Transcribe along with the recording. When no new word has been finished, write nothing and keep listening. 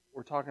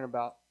we're talking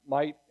about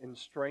might and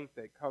strength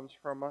that comes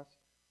from us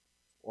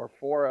or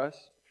for us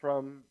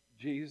from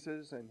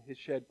Jesus and His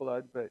shed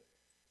blood. But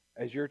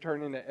as you're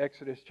turning to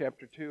Exodus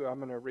chapter 2, I'm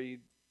going to read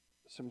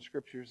some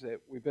scriptures that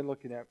we've been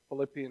looking at.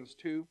 Philippians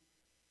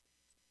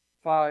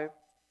 2:5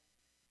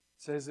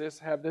 says this,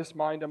 "Have this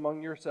mind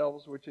among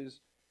yourselves, which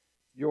is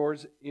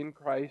yours in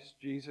Christ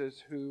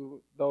Jesus,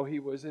 who, though He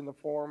was in the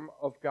form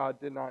of God,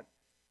 did not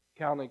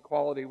count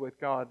equality with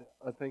God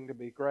a thing to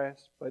be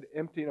grasped, but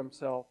emptied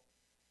Himself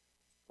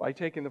by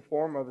taking the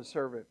form of a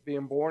servant,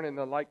 being born in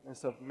the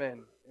likeness of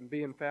men, and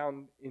being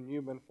found in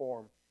human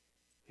form,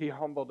 He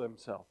humbled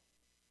Himself."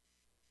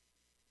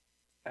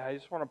 And I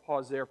just want to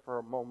pause there for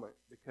a moment,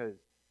 because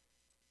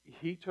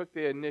He took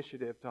the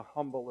initiative to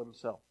humble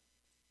Himself.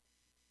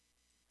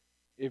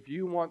 If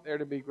you want there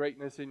to be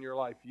greatness in your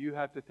life, you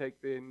have to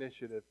take the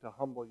initiative to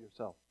humble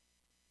yourself.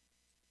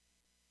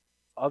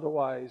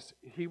 Otherwise,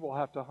 He will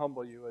have to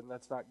humble you, and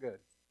that's not good.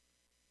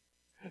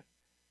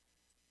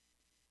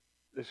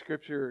 The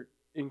Scripture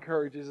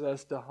encourages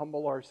us to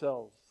humble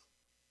ourselves,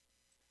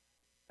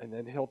 and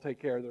then He'll take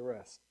care of the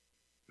rest.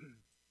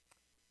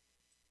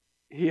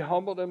 He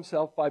humbled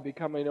Himself by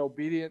becoming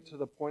obedient to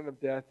the point of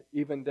death,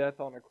 even death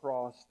on a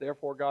cross.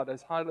 Therefore God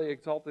has highly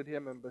exalted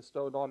Him and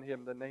bestowed on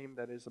Him the name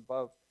that is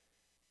above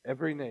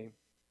every name,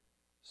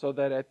 so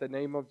that at the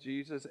name of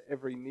Jesus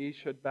every knee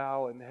should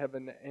bow in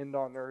heaven and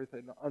on earth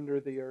and under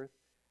the earth,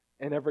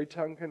 and every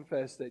tongue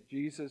confess that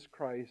Jesus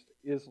Christ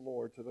is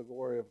Lord, to the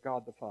glory of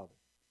God the Father.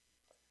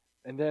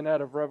 And then out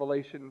of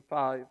Revelation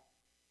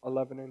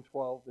 5:11 and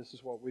 12, this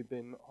is what we've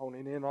been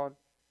honing in on.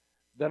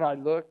 "Then I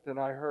looked, and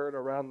I heard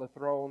around the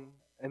throne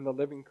and the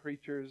living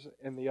creatures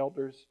and the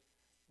elders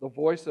the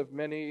voice of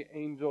many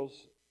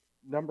angels,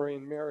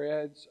 numbering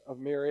myriads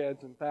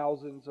and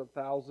thousands of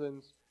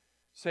thousands,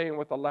 saying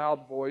with a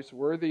loud voice,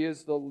 'Worthy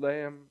is the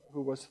Lamb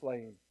who was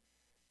slain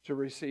to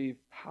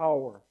receive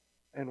power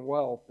and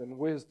wealth and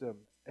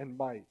wisdom and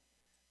might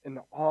and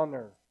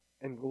honor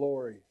and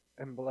glory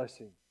and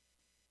blessing.'"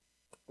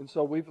 And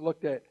so we've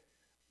looked at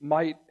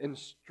might and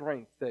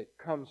strength that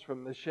comes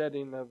from the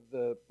shedding of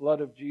the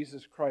blood of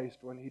Jesus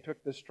Christ when He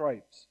took the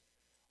stripes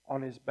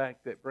on His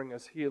back that bring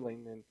us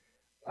healing.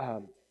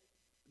 And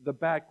the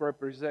back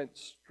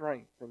represents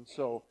strength. And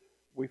so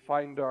we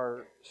find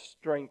our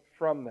strength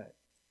from that.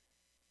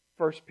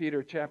 1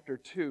 Peter chapter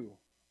 2,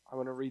 I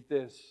want to read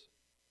this.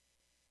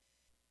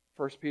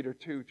 1 Peter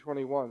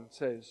 2:21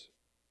 says,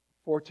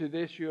 "For to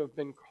this you have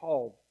been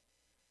called,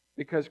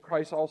 because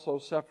Christ also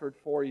suffered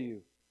for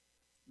you,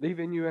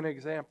 leaving you an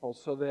example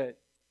so that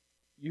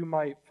you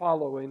might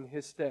follow in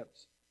His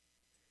steps.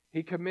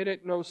 He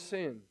committed no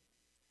sin,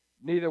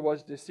 neither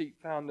was deceit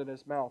found in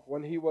His mouth.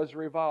 When He was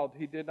reviled,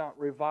 He did not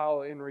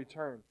revile in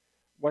return.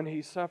 When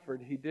He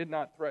suffered, He did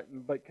not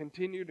threaten, but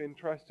continued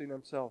entrusting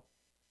Himself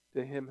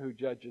to Him who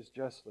judges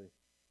justly.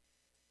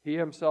 He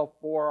Himself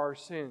bore our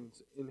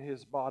sins in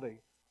His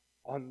body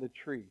on the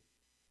tree,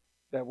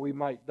 that we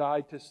might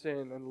die to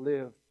sin and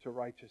live to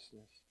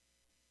righteousness.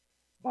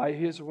 By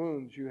His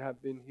wounds you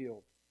have been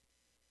healed.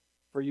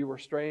 For you were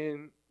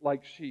straying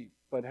like sheep,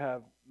 but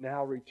have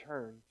now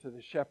returned to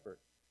the shepherd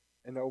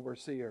and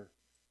overseer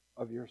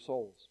of your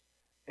souls."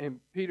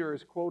 And Peter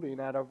is quoting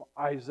out of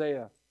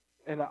Isaiah.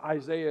 And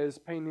Isaiah is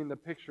painting the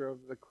picture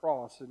of the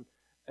cross and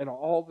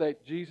all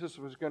that Jesus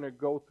was going to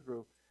go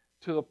through,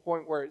 to the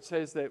point where it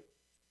says that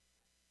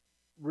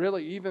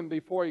really even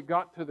before He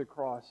got to the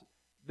cross,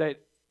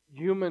 that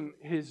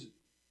His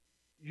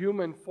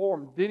human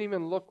form didn't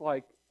even look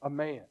like a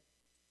man.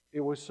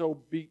 It was so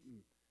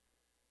beaten,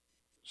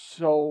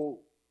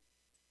 so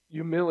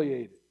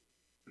humiliated.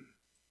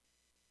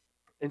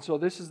 And so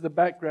this is the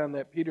background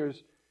that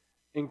Peter's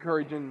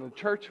encouraging the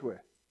church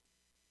with.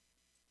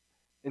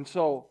 And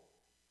so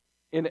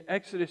in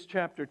Exodus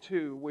chapter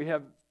 2, we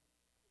have,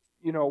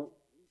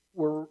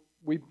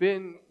 we've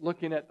been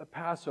looking at the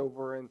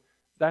Passover, and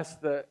that's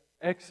the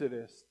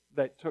Exodus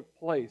that took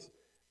place.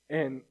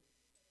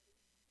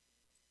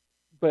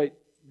 But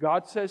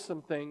God says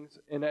some things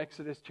in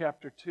Exodus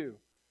chapter 2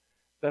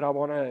 that I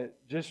want to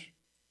just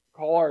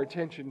call our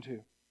attention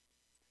to.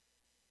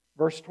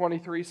 Verse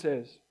 23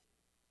 says,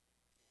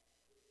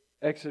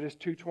 Exodus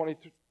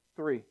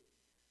 2:23,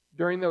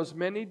 "During those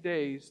many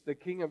days the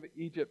king of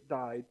Egypt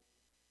died,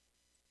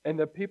 and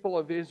the people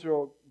of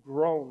Israel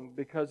groaned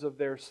because of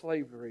their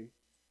slavery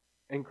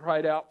and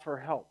cried out for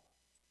help.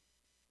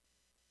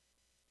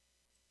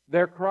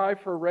 Their cry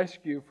for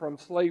rescue from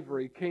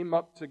slavery came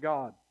up to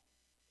God,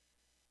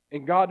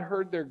 and God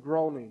heard their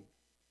groaning,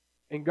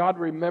 and God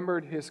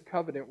remembered His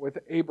covenant with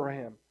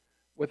Abraham,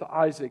 with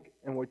Isaac,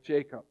 and with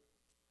Jacob.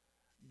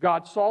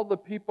 God saw the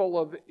people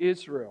of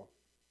Israel,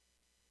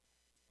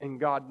 and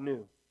God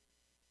knew."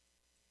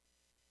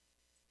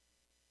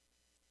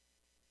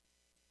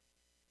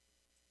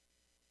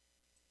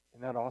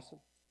 Isn't that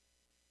awesome?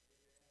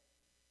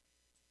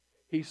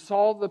 He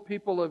saw the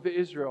people of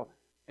Israel,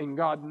 and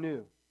God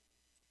knew.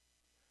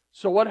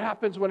 So what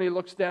happens when He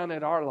looks down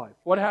at our life?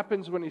 What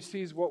happens when He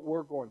sees what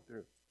we're going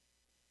through?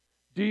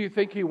 Do you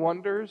think He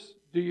wonders?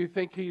 Do you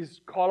think He's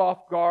caught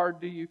off guard?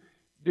 Do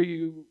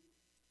you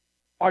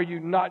Are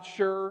you not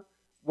sure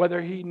whether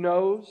He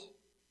knows?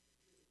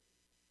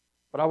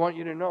 But I want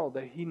you to know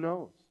that He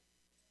knows.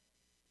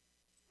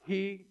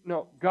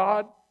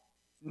 God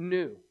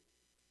knew.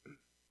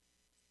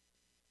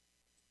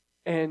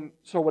 And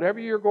so whatever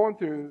you're going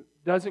through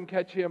doesn't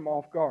catch Him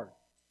off guard.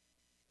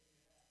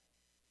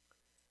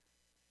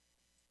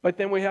 But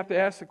then we have to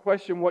ask the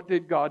question, what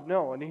did God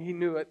know? And He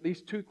knew at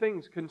least two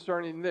things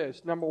concerning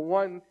this. Number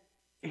one,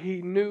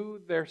 He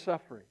knew their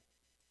suffering.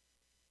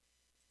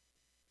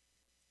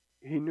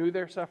 He knew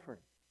their suffering.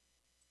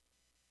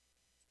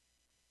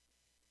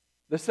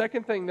 The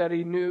second thing that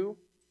He knew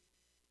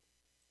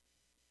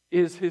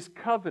is His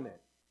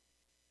covenant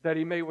that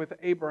He made with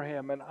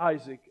Abraham and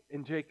Isaac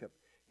and Jacob.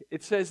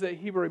 It says that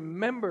He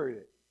remembered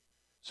it.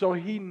 So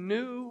He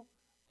knew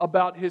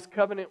about His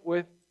covenant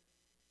with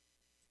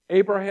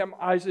Abraham,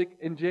 Isaac,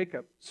 and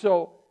Jacob.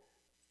 So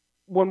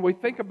when we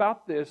think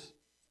about this,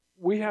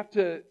 we have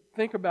to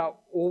think about,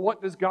 well,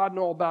 what does God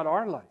know about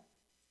our life?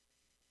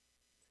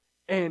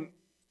 And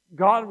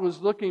God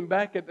was looking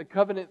back at the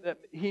covenant that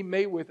He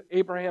made with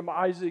Abraham,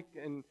 Isaac,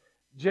 and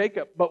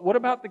Jacob. But what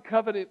about the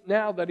covenant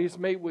now that He's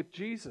made with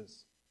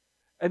Jesus?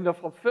 And the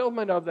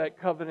fulfillment of that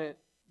covenant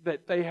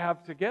that they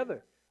have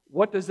together.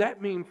 What does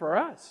that mean for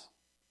us?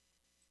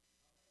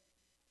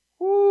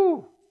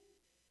 Woo!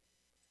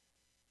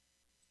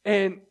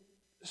 And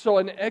so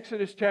in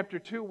Exodus chapter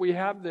 2, we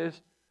have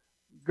this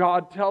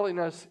God telling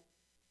us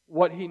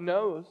what He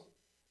knows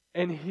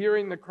and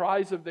hearing the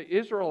cries of the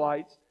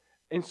Israelites.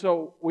 And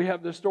so we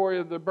have the story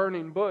of the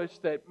burning bush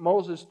that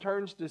Moses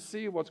turns to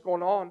see what's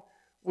going on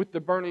with the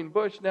burning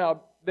bush.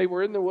 Now, they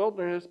were in the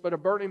wilderness, but a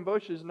burning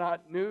bush is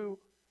not new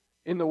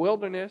in the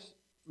wilderness.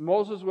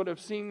 Moses would have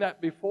seen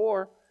that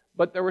before,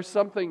 but there was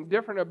something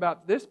different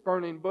about this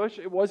burning bush.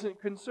 It wasn't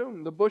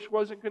consumed. The bush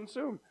wasn't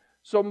consumed.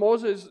 So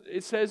Moses,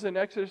 it says in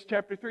Exodus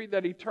chapter 3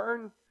 that he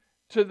turned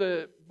to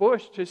the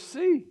bush to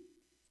see.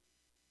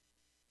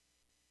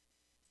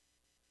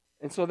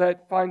 And so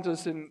that finds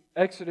us in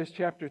Exodus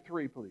chapter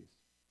 3, please.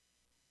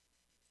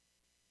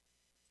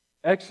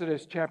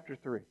 Exodus chapter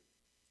 3.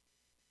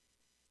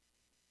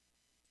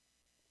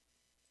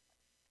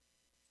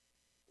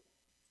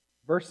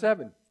 Verse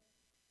 7.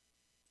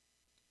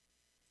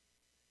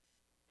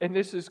 And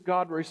this is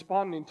God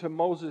responding to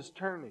Moses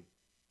turning.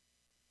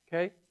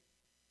 Okay?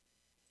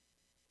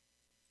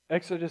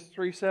 Exodus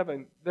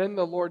 3:7. Then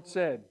the Lord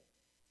said,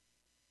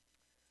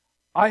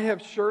 I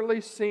have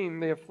surely seen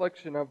the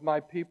affliction of my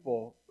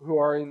people who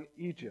are in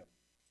Egypt,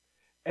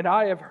 and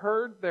I have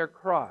heard their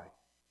cry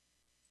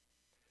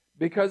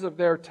because of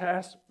their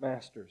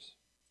taskmasters.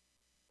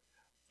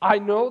 I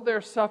know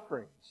their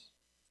sufferings,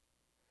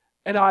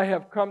 and I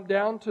have come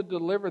down to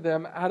deliver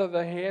them out of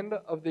the hand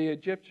of the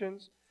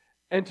Egyptians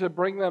and to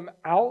bring them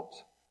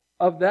out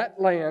of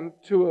that land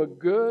to a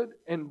good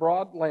and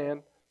broad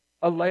land,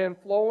 a land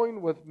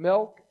flowing with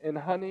milk and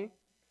honey,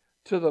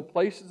 to the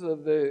places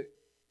of the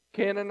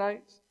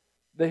Canaanites,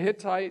 the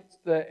Hittites,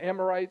 the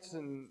Amorites,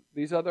 and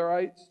these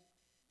otherites.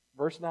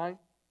 Verse 9.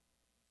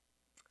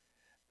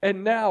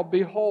 And now,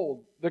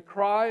 behold, the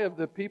cry of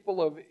the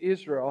people of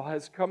Israel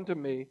has come to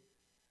me,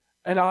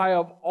 and I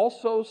have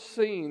also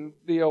seen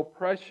the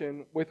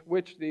oppression with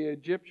which the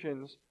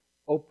Egyptians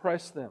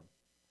oppress them.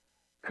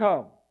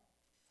 Come,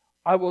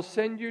 I will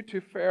send you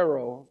to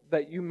Pharaoh,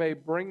 that you may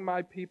bring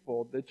my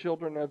people, the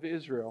children of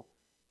Israel,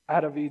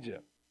 out of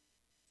Egypt.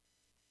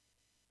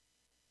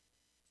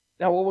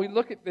 Now, when we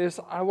look at this,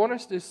 I want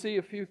us to see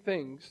a few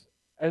things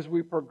as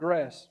we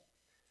progress.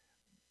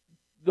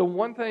 The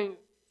one thing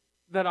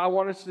that I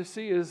want us to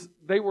see is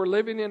they were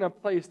living in a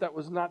place that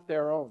was not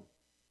their own.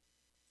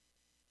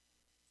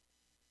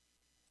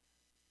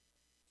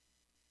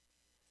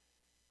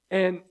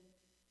 And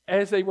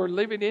as they were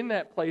living in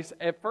that place,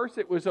 at first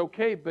it was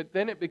okay, but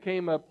then it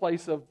became a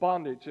place of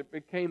bondage. It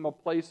became a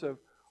place of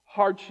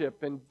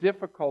hardship and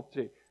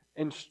difficulty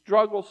and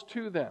struggles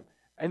to them.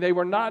 And they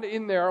were not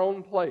in their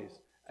own place.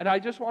 And I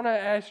just want to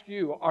ask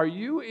you, are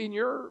you in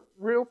your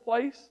real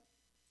place?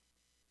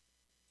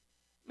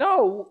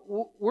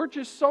 No, we're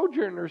just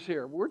sojourners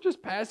here. We're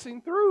just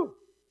passing through.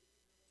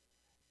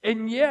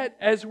 And yet,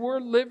 as we're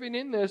living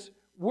in this,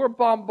 we're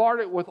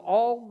bombarded with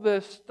all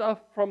this stuff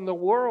from the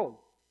world.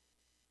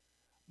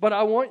 But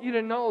I want you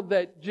to know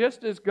that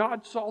just as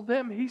God saw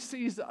them, He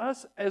sees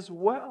us as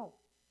well.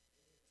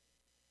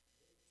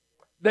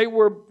 They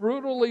were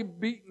brutally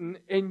beaten,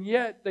 and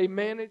yet they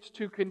managed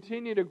to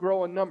continue to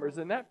grow in numbers.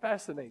 And that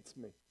fascinates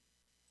me.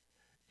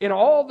 In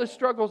all the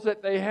struggles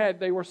that they had,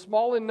 they were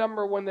small in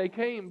number when they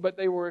came, but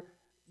they were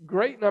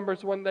great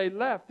numbers when they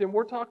left. And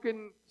we're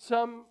talking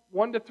some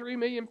 1 to 3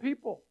 million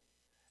people.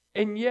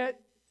 And yet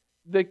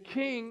the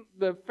king,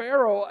 the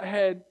Pharaoh,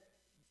 had,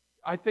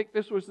 I think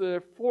this was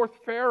the 4th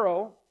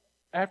Pharaoh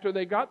after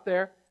they got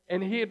there,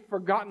 and he had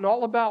forgotten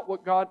all about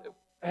what God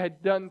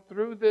had done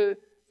through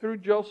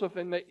Joseph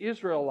and the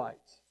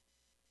Israelites.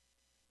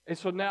 And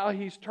so now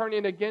he's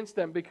turning against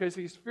them because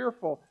he's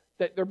fearful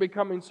that they're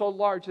becoming so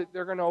large that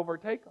they're going to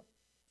overtake them.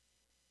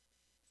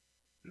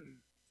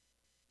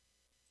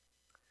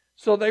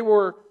 So they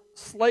were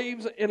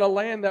slaves in a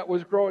land that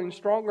was growing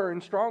stronger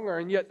and stronger,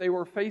 and yet they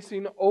were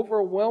facing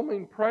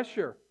overwhelming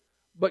pressure.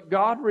 But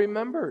God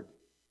remembered.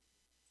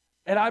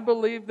 And I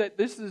believe that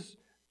this is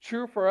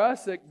true for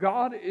us, that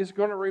God is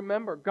going to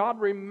remember. God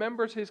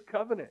remembers His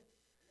covenant.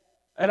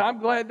 And I'm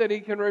glad that He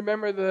can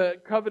remember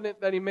the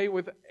covenant that He made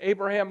with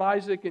Abraham,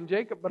 Isaac, and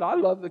Jacob, but I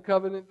love the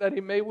covenant that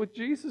He made with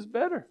Jesus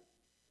better.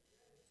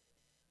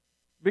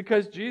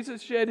 Because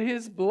Jesus shed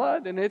His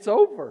blood and it's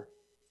over.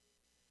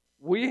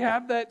 We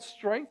have that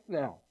strength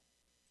now.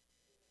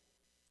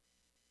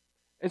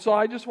 And so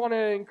I just want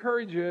to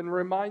encourage you and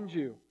remind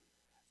you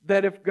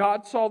that if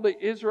God saw the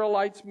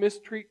Israelites'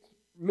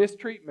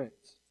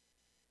 mistreatments,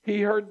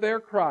 He heard their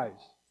cries,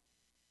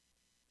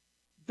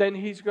 then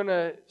He's going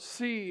to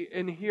see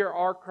and hear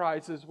our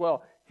cries as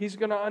well. He's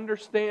going to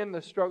understand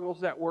the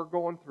struggles that we're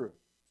going through.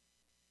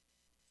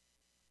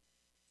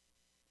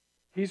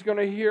 He's going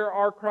to hear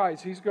our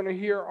cries. He's going to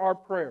hear our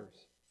prayers.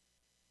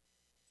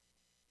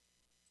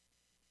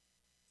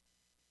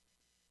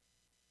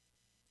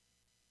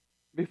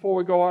 Before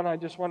we go on, I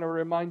just want to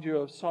remind you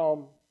of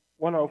Psalm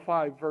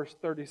 105, verse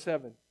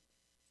 37.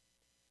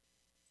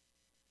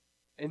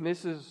 And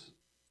this is,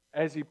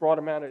 as He brought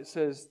them out, it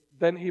says,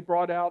 "Then He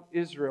brought out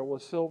Israel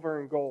with silver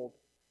and gold,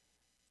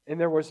 and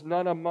there was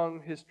none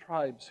among His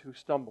tribes who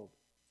stumbled."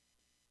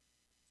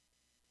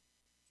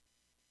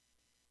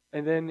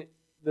 And then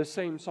the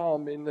same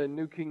psalm in the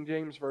New King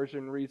James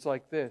Version reads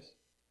like this: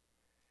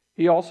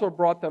 "He also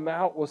brought them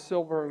out with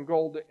silver and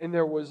gold, and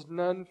there was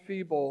none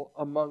feeble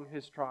among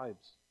His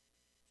tribes."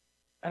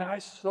 And I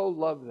so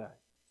love that.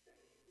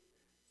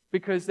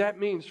 Because that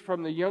means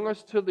from the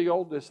youngest to the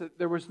oldest, that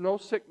there was no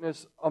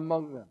sickness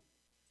among them.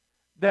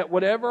 That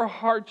whatever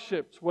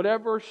hardships,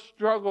 whatever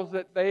struggles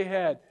that they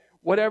had,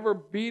 whatever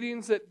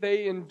beatings that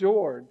they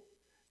endured,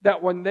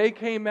 that when they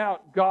came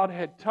out, God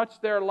had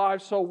touched their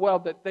lives so well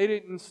that they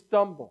didn't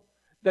stumble.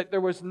 That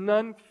there was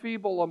none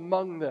feeble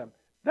among them.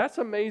 That's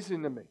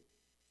amazing to me.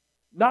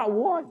 Not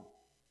one.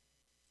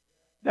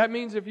 That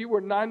means if you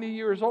were 90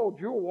 years old,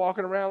 you were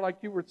walking around like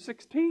you were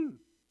 16.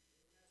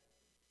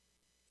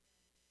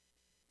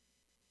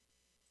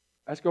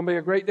 That's going to be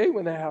a great day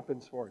when that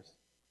happens for us.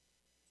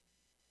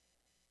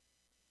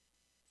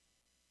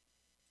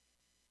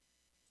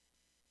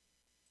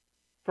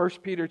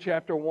 First Peter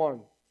chapter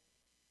 1.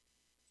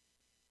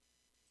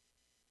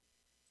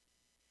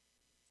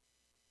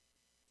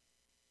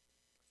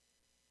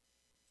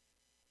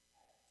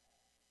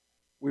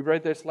 We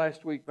read this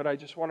last week, but I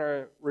just want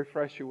to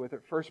refresh you with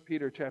it. 1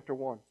 Peter chapter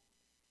 1,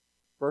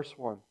 verse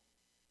 1.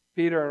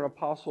 Peter, an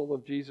apostle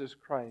of Jesus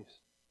Christ,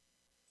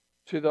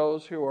 to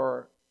those who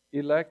are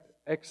elect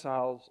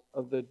exiles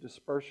of the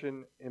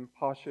dispersion in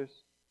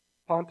Pontus,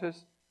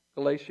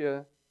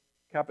 Galatia,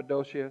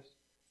 Cappadocia,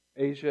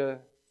 Asia,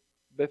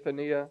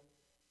 Bithynia,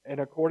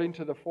 and according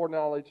to the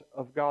foreknowledge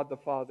of God the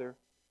Father,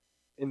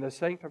 in the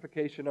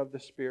sanctification of the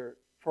Spirit,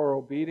 for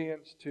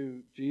obedience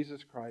to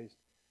Jesus Christ,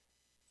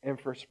 and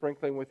for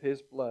sprinkling with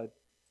His blood,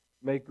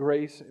 may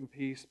grace and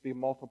peace be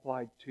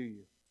multiplied to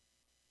you.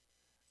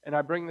 And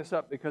I bring this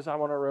up because I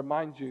want to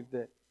remind you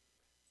that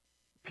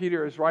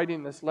Peter is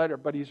writing this letter,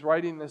 but he's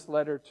writing this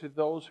letter to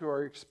those who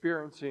are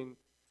experiencing,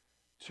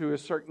 to a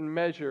certain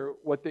measure,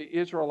 what the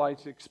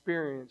Israelites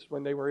experienced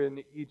when they were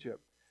in Egypt.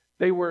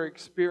 They were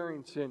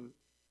experiencing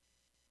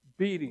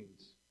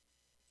beatings,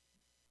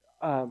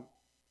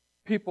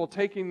 people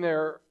taking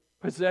their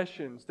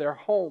possessions, their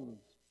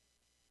homes.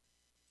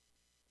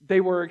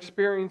 They were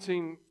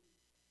experiencing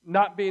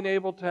not being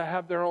able to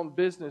have their own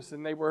business,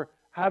 and they were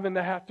having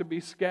to have to be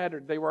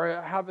scattered. They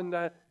were having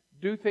to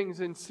do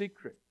things in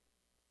secret.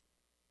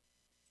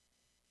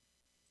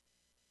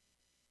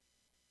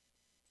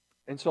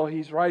 And so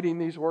he's writing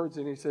these words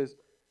and he says,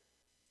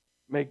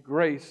 may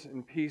grace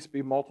and peace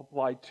be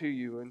multiplied to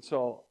you. And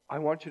so I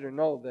want you to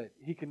know that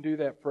He can do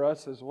that for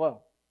us as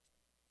well.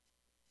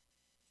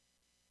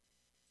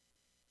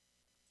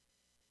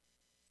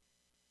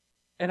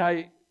 And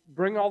I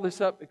bring all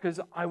this up because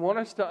I want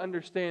us to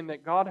understand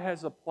that God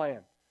has a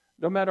plan.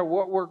 No matter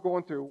what we're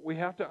going through, we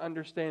have to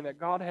understand that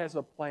God has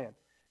a plan.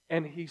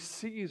 And He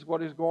sees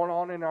what is going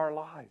on in our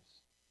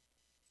lives.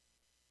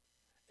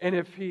 And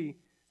if He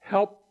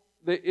helped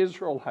the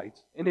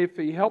Israelites, and if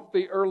He helped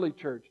the early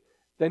church,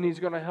 then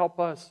He's going to help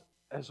us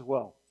as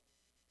well.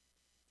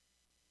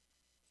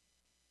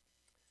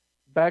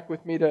 Back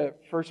with me to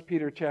 1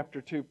 Peter chapter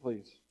 2,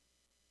 please.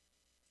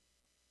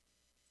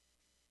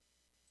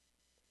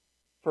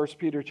 1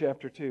 Peter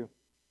chapter 2.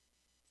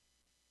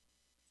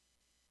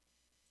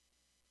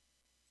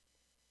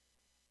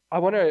 I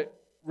want to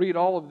read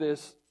all of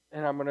this,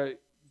 and I'm going to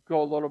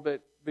go a little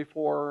bit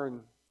before,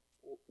 and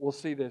we'll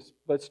see this.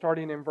 But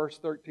starting in verse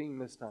 13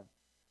 this time.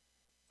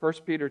 1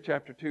 Peter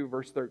chapter 2,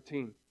 verse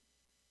 13.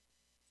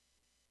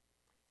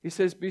 He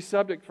says, be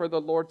subject for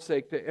the Lord's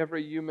sake to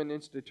every human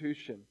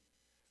institution,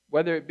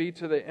 whether it be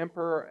to the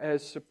emperor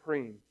as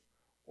supreme,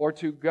 or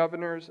to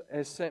governors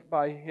as sent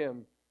by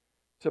him,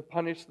 to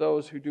punish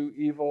those who do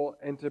evil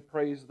and to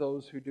praise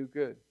those who do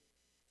good.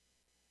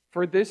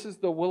 For this is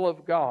the will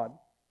of God,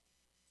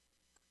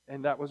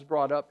 and that was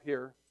brought up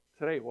here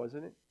today,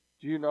 wasn't it?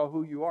 Do you know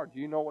who you are? Do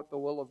you know what the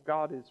will of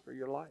God is for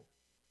your life?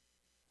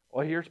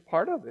 Well, here's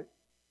part of it.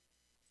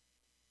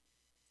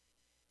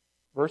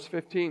 Verse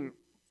 15,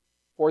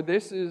 for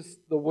this is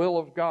the will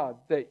of God,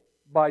 that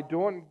by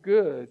doing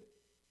good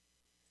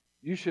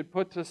you should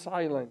put to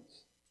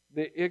silence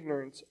the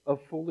ignorance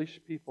of foolish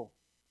people.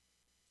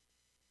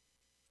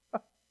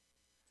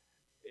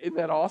 Isn't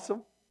that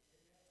awesome?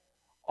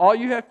 All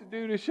you have to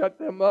do to shut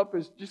them up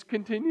is just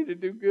continue to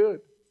do good.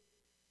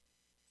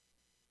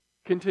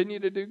 Continue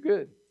to do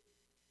good.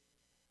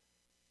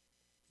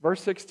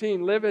 Verse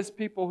 16, live as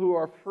people who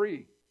are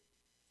free,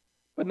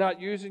 but not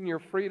using your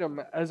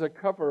freedom as a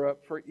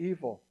cover-up for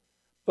evil,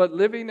 but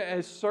living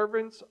as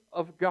servants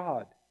of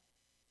God.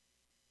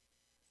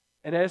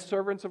 And as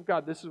servants of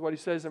God, this is what he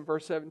says in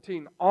verse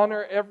 17,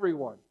 honor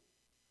everyone.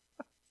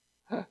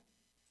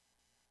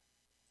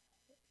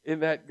 Isn't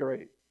that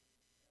great?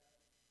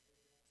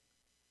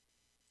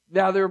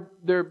 Now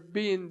they're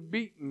being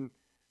beaten.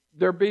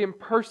 They're being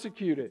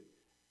persecuted.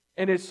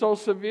 And it's so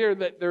severe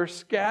that they're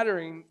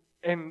scattering.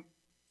 And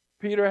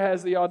Peter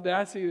has the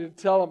audacity to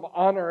tell them,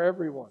 honor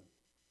everyone.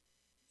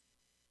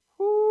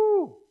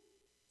 Whoo!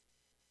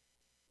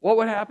 What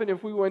would happen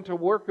if we went to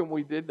work and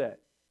we did that?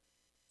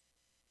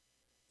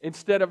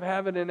 Instead of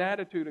having an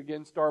attitude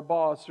against our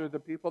boss or the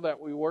people that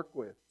we work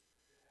with.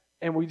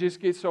 And we just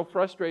get so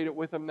frustrated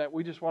with them that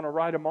we just want to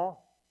write them off.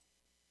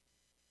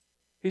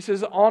 He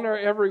says, honor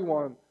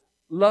everyone.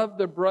 Love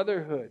the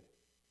brotherhood.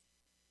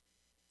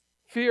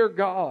 Fear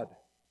God.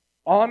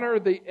 Honor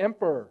the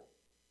emperor.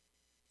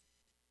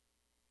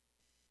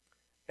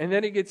 And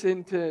then he gets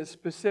into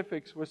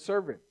specifics with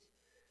servants.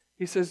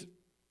 He says,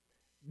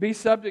 be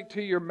subject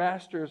to your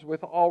masters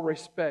with all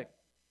respect,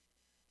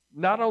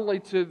 not only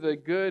to the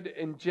good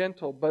and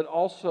gentle, but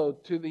also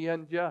to the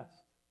unjust.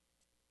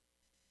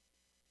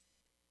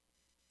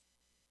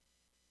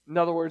 In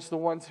other words, the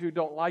ones who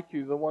don't like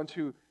you, the ones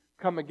who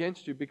come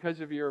against you because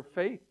of your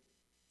faith.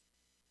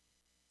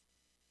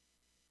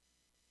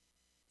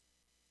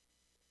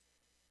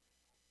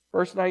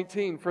 Verse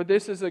 19, for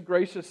this is a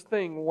gracious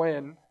thing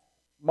when,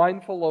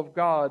 mindful of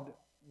God,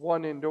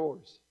 one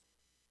endures.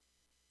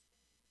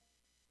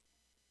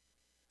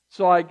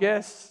 So I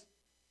guess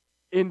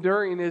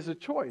enduring is a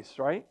choice,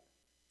 right?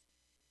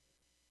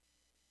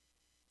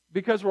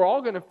 Because we're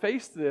all going to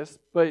face this,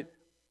 but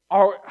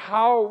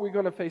how are we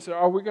going to face it?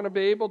 Are we going to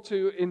be able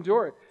to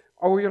endure it?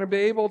 Are we going to be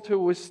able to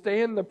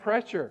withstand the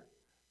pressure,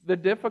 the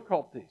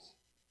difficulties?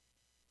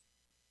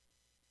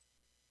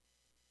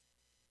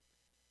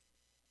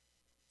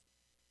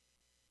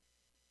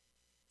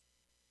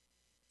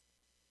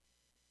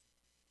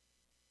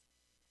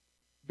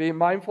 Being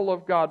mindful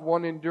of God,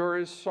 one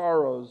endures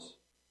sorrows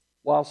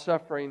while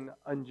suffering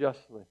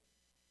unjustly.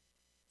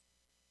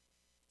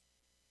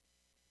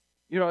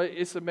 You know,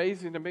 it's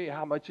amazing to me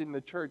how much in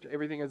the church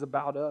everything is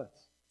about us.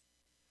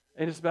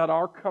 And it's about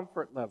our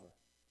comfort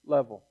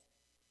level.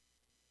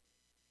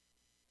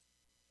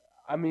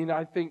 I mean,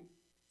 I think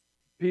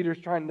Peter's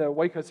trying to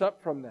wake us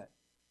up from that.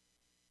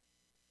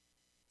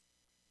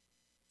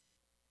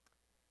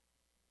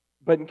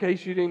 But in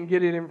case you didn't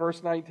get it in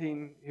verse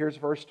 19, here's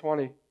verse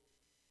 20.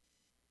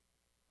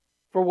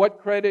 For what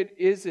credit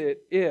is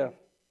it if,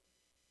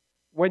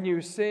 when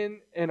you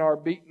sin and are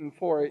beaten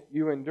for it,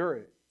 you endure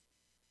it?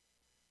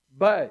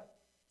 But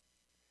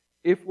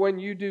if when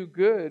you do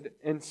good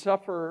and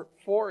suffer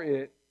for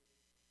it,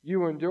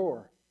 you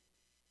endure.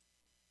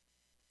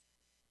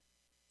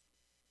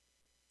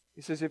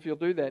 He says, if you'll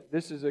do that,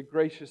 this is a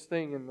gracious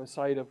thing in the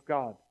sight of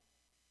God.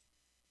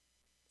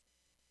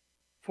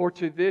 For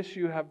to this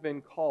you have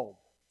been called.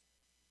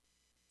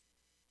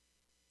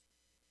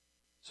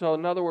 So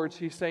in other words,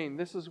 he's saying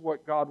this is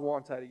what God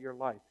wants out of your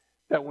life.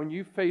 That when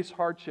you face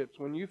hardships,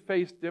 when you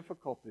face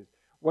difficulties,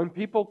 when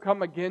people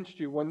come against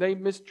you, when they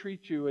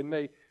mistreat you and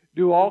they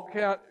do all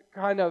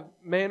kind of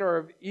manner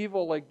of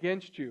evil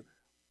against you,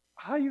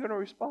 how are you going to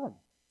respond?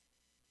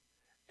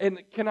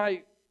 And can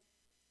I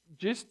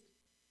just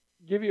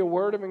give you a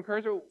word of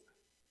encouragement?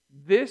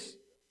 This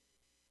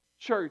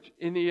church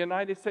in the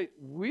United States,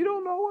 we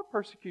don't know what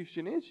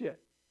persecution is yet.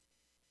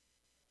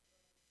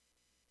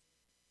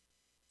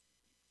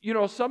 You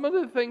know, some of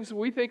the things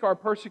we think are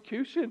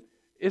persecution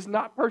is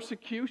not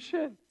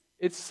persecution.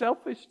 It's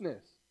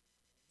selfishness.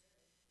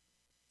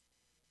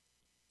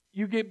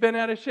 You get bent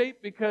out of shape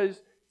because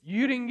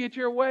you didn't get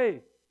your way.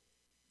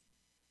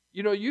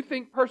 You know, you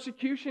think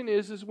persecution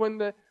is when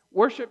the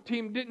worship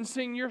team didn't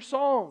sing your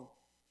song.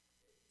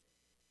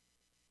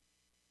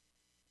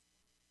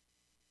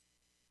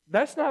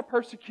 That's not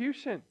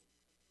persecution.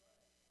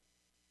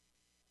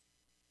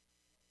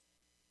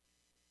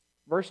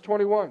 Verse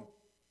 21.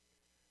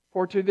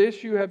 For to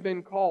this you have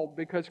been called,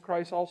 because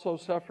Christ also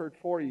suffered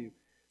for you,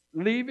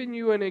 leaving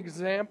you an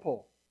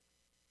example,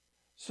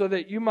 so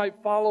that you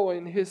might follow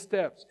in His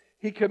steps.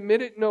 He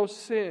committed no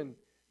sin,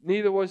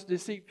 neither was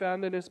deceit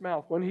found in His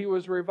mouth. When He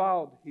was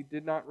reviled, He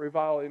did not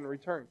revile in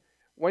return.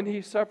 When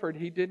He suffered,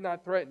 He did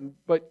not threaten,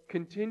 but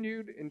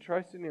continued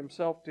entrusting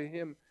Himself to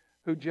Him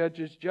who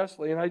judges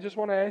justly. And I just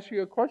want to ask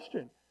you a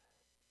question.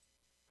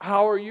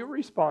 How are you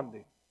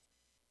responding?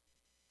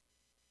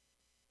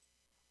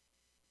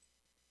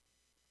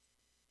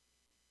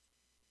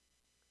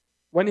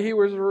 When he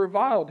was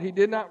reviled, he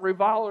did not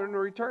revile in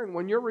return.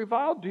 When you're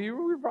reviled, do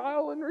you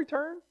revile in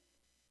return?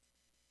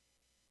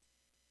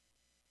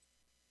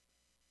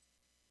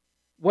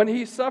 When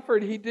he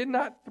suffered, he did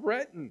not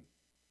threaten.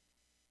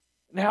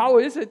 And how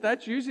is it?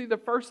 That's usually the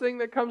first thing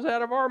that comes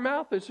out of our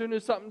mouth as soon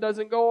as something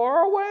doesn't go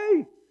our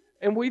way.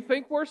 And we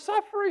think we're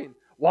suffering.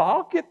 Well,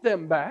 I'll get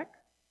them back.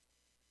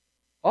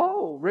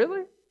 Oh,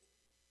 really?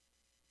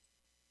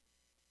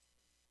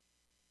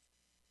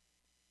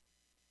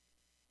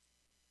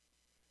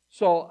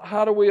 So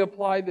how do we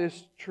apply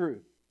this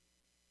truth?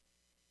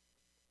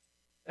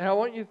 And I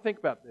want you to think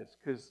about this,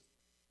 because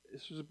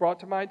this was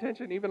brought to my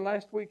attention even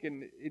last week,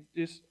 and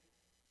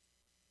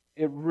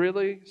it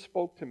really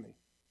spoke to me.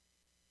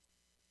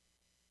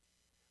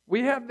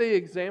 We have the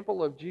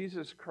example of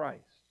Jesus Christ.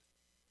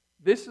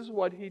 This is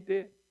what He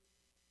did.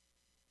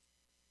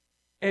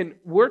 And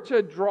we're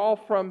to draw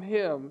from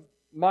Him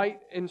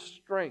might and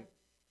strength.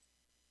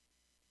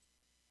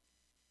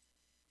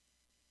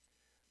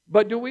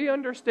 But do we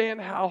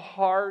understand how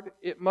hard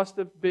it must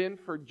have been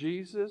for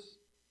Jesus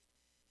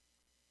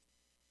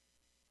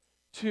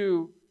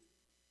to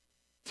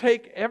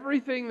take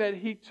everything that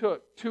He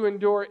took, to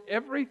endure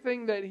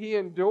everything that He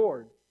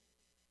endured,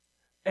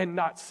 and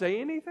not say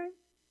anything?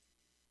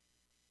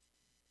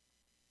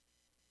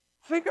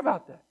 Think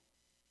about that.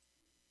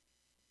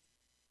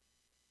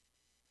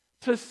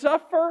 To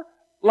suffer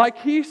like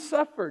He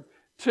suffered,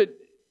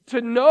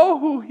 to know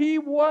who He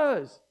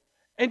was,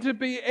 and to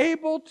be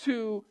able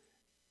to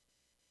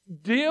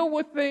deal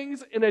with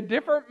things in a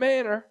different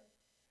manner,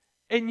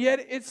 and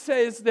yet it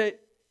says that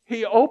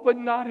He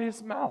opened not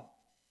His mouth.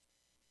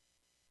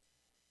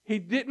 He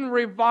didn't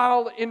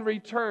revile in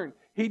return.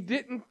 He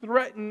didn't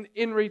threaten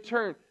in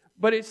return.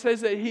 But it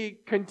says that He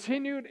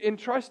continued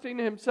entrusting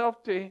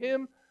Himself to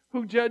Him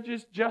who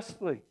judges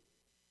justly.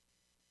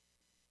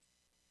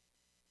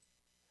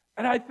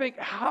 And I think,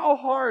 how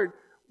hard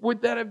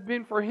would that have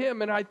been for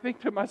Him? And I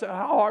think to myself,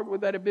 how hard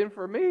would that have been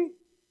for me?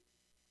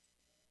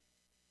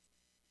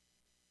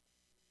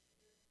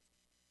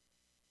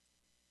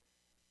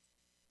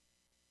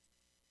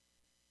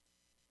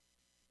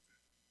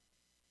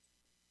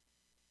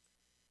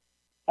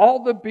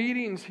 All the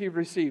beatings He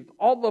received,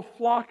 all the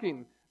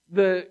flocking,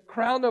 the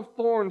crown of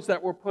thorns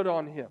that were put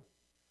on Him,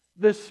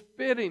 the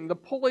spitting, the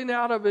pulling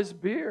out of His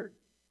beard.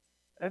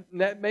 And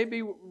that may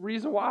be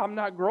reason why I'm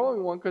not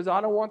growing one, because I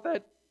don't want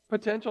that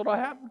potential to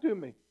happen to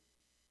me.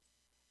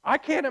 I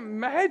can't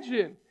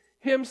imagine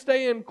Him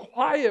staying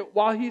quiet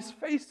while He's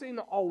facing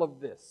all of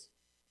this.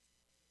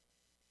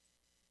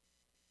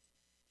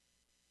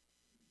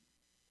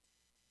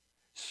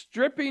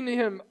 Stripping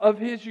Him of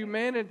His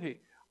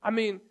humanity. I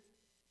mean,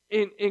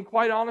 and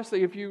quite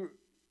honestly, if you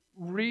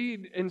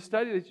read and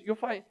study this, you'll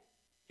find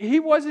He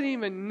wasn't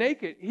even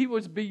naked. He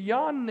was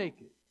beyond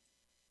naked.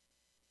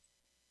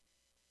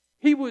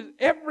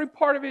 Every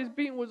part of His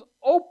being was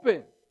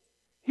open.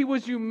 He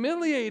was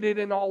humiliated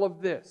in all of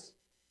this.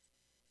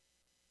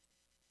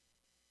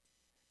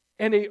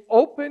 And He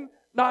opened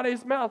not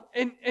His mouth.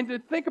 And to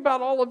think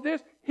about all of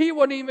this, He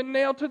wasn't even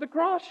nailed to the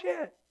cross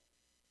yet.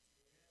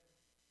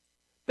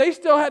 They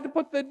still had to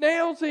put the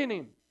nails in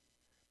Him.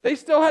 They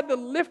still had to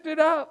lift it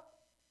up.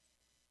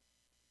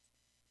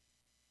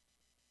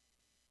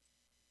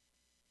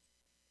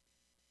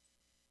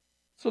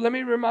 So let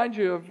me remind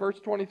you of verse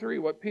 23,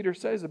 what Peter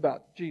says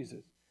about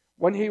Jesus.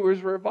 When He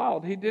was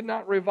reviled, He did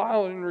not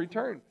revile in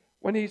return.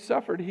 When He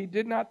suffered, He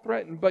did not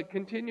threaten, but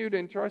continued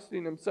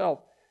entrusting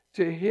Himself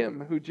to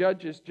Him who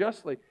judges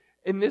justly.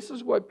 And this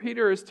is what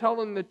Peter is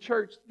telling the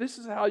church. This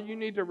is how you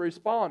need to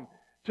respond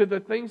to the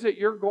things that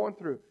you're going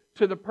through,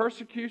 to the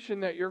persecution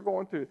that you're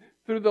going through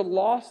the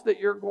loss that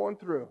you're going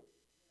through.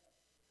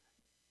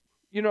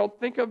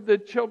 Think of the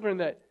children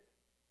that,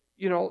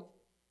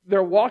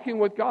 they're walking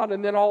with God,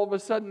 and then all of a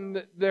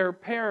sudden their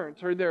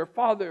parents or their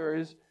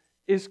father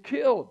is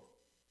killed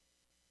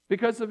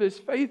because of his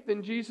faith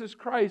in Jesus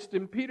Christ.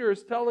 And Peter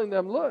is telling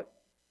them,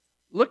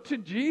 look to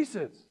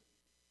Jesus.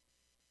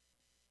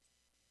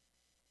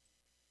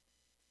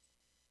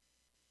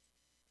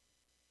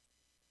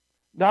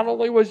 Not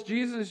only was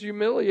Jesus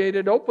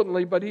humiliated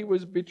openly, but He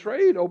was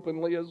betrayed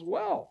openly as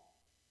well.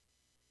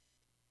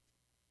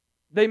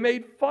 They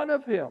made fun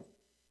of Him.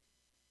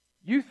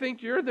 You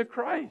think you're the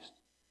Christ.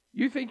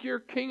 You think you're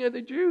King of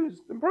the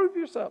Jews. Then prove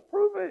yourself.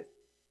 Prove it.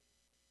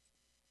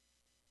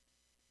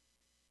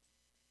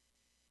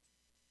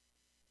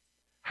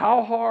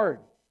 How hard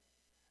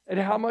and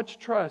how much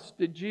trust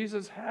did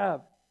Jesus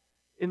have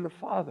in the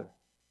Father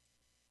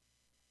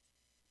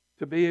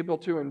to be able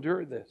to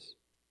endure this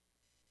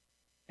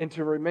and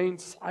to remain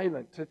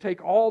silent, to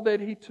take all that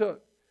He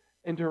took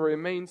and to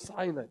remain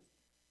silent,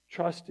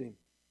 trusting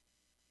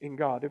in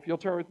God? If you'll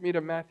turn with me to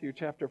Matthew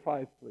chapter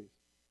 5, please.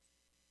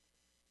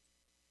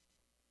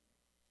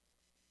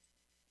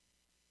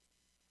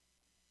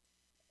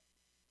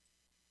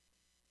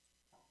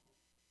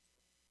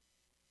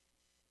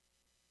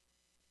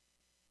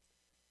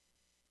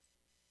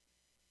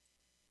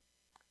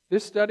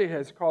 This study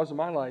has caused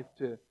my life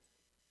to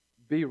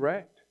be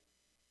wrecked.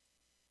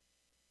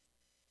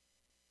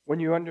 when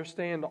you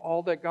understand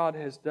all that God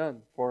has done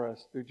for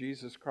us through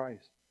Jesus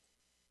Christ.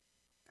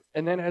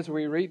 And then as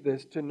we read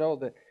this, to know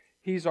that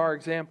He's our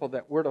example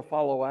that we're to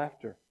follow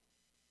after.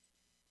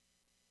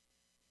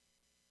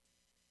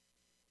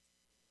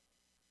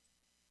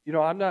 You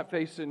know, I'm not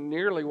facing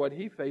nearly what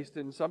He faced,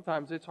 and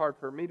sometimes it's hard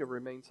for me to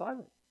remain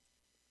silent.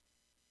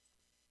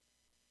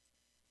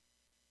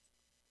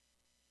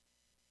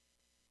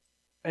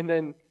 And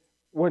then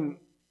when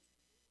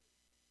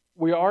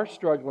we are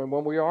struggling,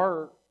 when we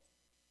are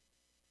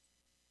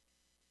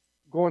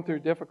going through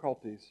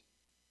difficulties,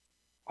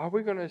 are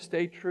we going to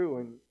stay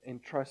true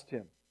and trust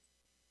Him?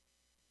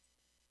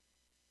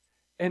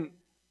 And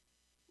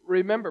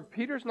remember,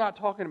 Peter's not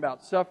talking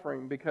about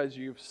suffering because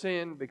you've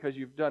sinned, because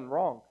you've done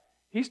wrong.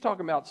 He's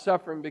talking about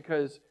suffering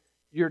because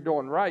you're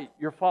doing right.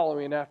 You're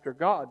following after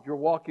God. You're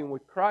walking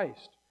with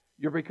Christ.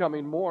 You're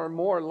becoming more and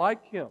more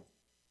like Him.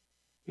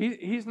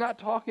 He's not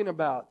talking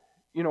about,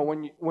 you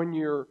know, when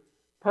you're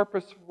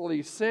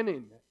purposefully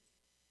sinning.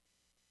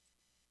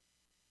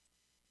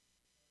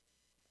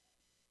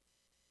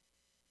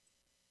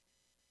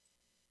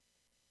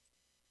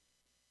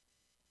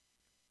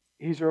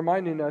 He's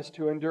reminding us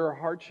to endure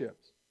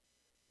hardships,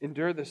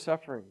 endure the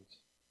sufferings,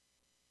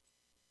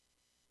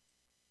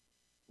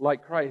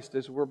 like Christ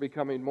as we're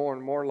becoming more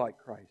and more like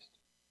Christ.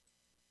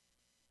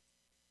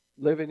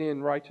 Living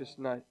in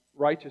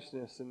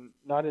righteousness and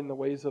not in the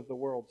ways of the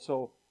world.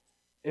 So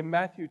in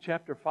Matthew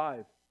chapter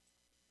 5,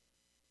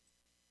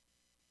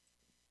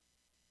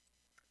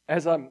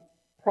 as I'm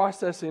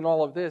processing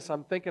all of this,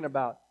 I'm thinking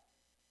about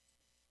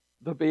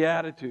the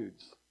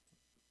Beatitudes.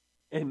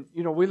 And,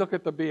 you know, we look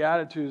at the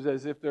Beatitudes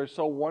as if they're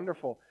so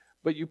wonderful,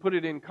 but you put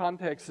it in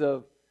context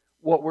of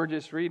what we're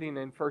just reading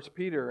in 1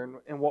 Peter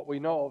and what we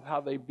know of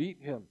how they beat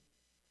Him.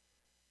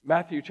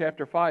 Matthew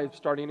chapter 5,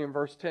 starting in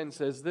verse 10,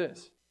 says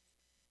this.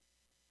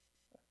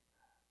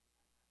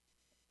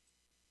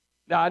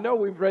 Now, I know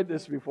we've read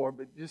this before,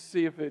 but just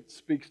see if it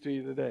speaks to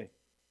you today.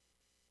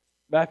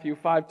 Matthew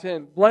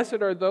 5:10,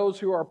 "Blessed are those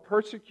who are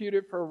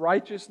persecuted for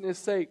righteousness'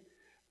 sake,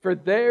 for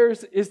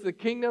theirs is the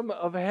kingdom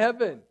of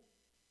heaven."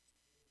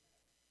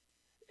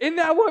 Isn't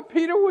that what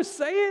Peter was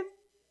saying?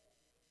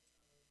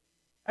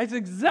 That's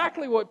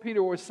exactly what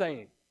Peter was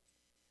saying.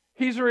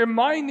 He's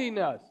reminding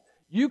us,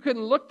 you can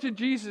look to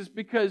Jesus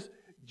because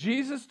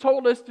Jesus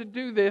told us to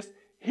do this.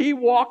 He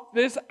walked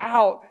this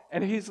out,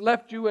 and He's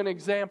left you an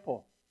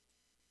example.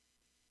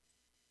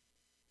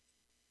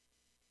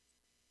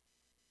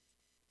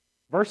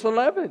 Verse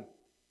 11,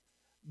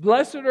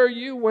 "Blessed are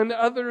you when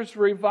others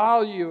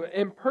revile you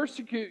and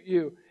persecute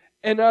you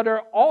and utter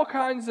all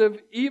kinds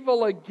of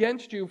evil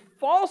against you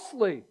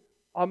falsely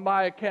on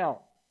my account.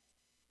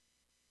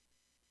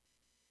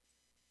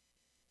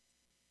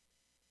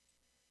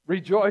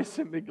 Rejoice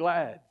and be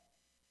glad.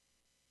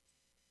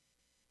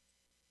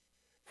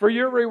 For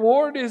your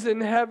reward is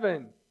in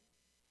heaven.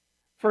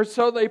 For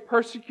so they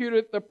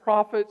persecuted the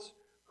prophets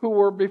who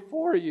were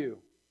before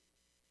you."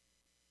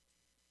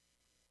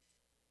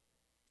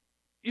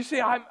 You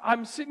see,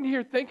 I'm sitting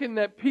here thinking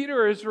that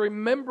Peter is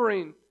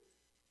remembering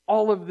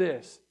all of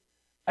this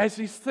as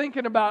he's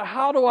thinking about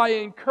how do I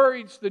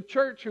encourage the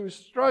church who's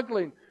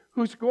struggling,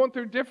 who's going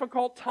through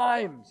difficult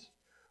times,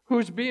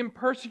 who's being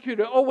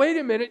persecuted. Oh, wait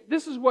a minute,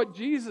 this is what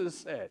Jesus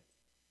said.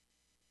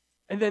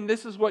 And then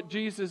this is what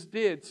Jesus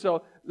did.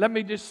 So let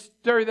me just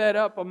stir that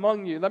up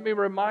among you. Let me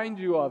remind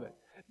you of it.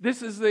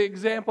 This is the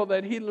example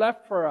that He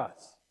left for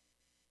us.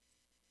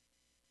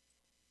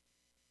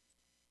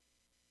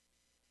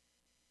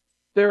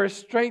 There is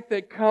strength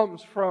that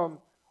comes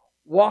from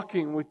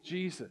walking with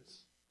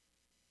Jesus.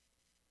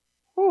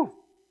 Whew.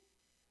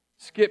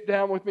 Skip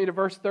down with me to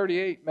verse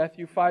 38,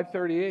 Matthew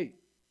 5:38.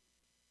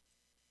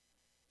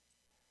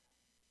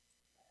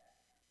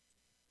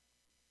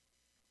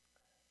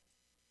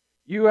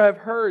 "You have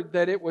heard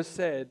that it was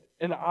said,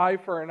 an eye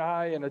for an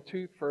eye and a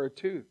tooth for a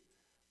tooth.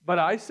 But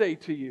I say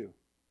to you,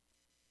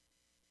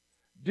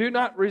 do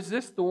not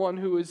resist the one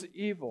who is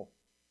evil.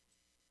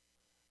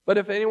 But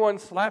if anyone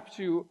slaps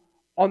you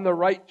on the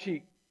right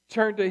cheek,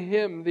 turn to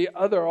him the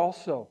other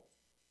also.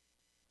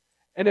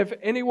 And if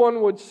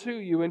anyone would sue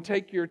you and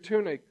take your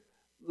tunic,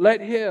 let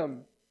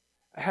him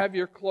have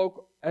your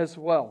cloak as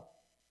well.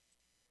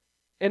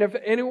 And if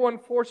anyone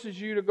forces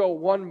you to go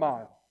 1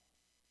 mile,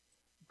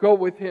 go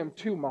with him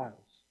 2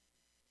 miles.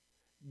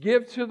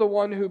 Give to the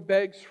one who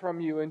begs from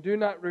you, and do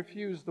not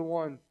refuse the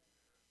one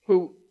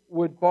who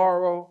would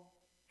borrow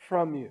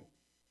from you."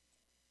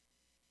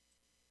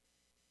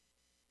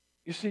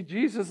 You see,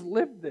 Jesus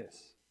lived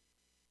this.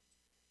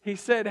 He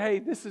said, hey,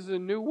 this is a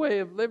new way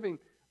of living.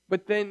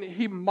 But then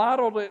He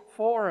modeled it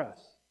for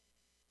us.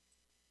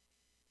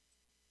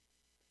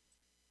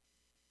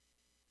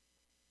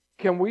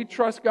 Can we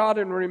trust God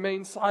and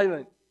remain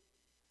silent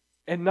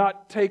and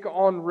not take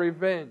on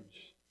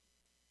revenge?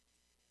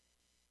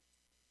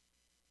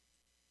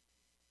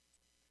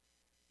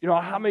 You know,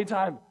 how many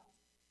times?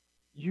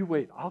 You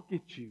wait, I'll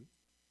get you.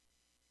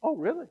 Oh,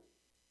 really?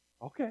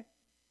 Okay.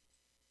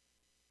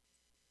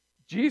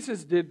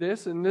 Jesus did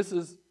this, and this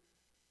is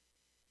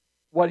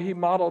what He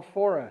modeled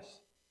for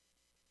us.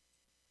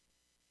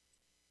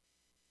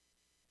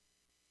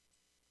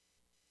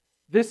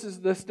 This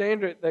is the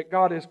standard that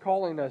God is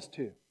calling us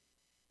to.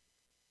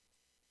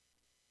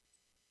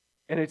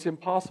 And it's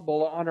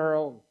impossible on our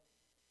own.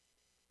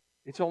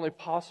 It's only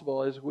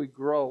possible as we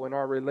grow in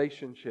our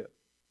relationship,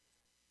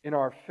 in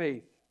our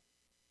faith,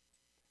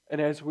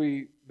 and as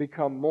we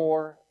become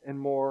more and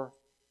more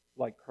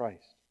like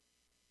Christ.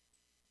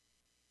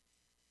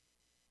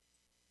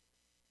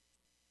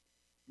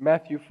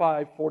 Matthew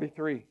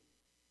 5:43.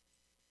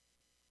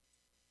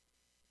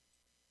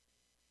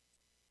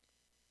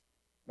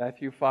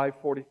 Matthew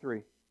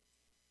 5:43.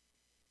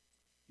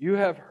 You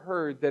have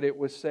heard that it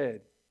was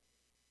said,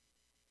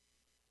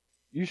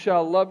 you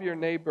shall love your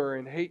neighbor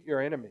and hate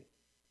your enemy.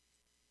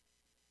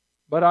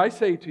 But I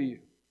say to you,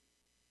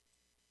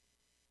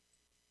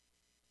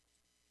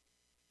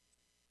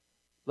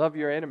 love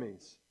your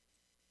enemies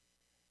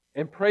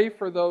and pray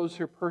for those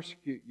who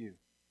persecute you.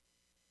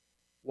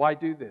 Why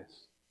do this?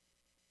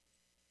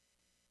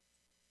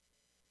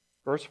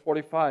 Verse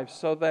 45,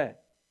 so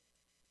that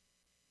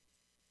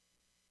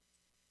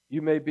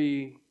you may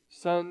be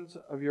sons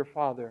of your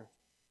Father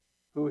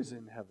who is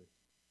in heaven.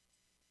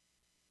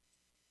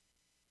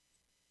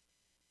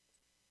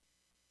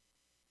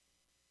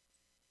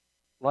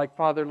 Like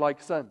Father,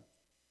 like Son.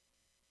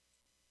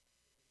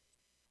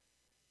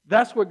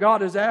 That's what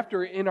God is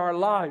after in our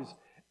lives.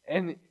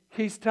 And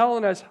He's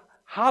telling us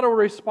how to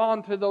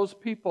respond to those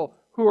people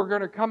who are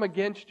going to come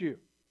against you.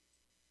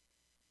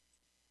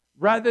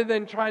 Rather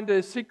than trying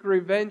to seek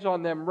revenge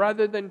on them,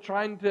 rather than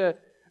trying to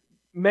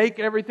make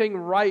everything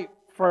right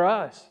for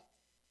us,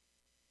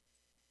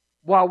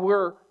 while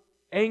we're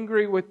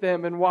angry with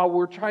them and while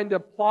we're trying to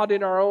plot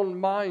in our own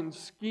minds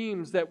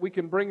schemes that we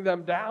can bring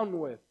them down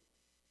with.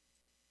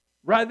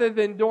 Rather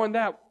than doing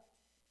that,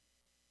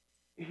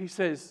 He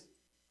says,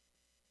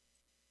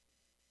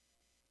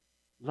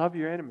 love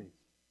your enemies.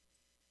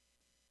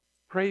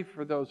 Pray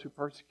for those who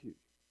persecute.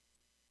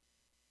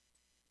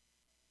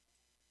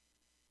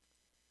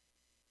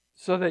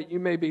 So that you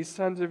may be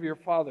sons of your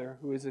Father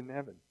who is in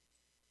heaven.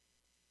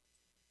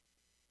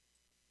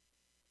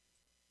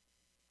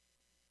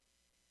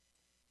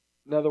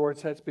 In other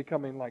words, that's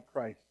becoming like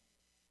Christ.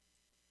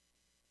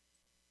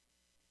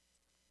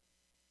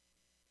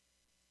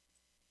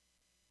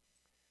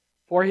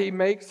 For He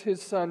makes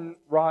His sun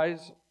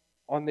rise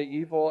on the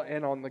evil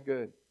and on the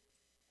good,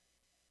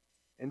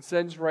 and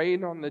sends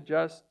rain on the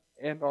just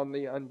and on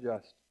the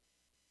unjust.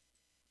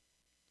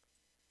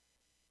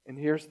 And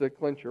here's the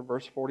clincher,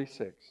 verse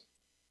 46.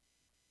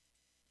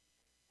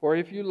 For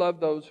if you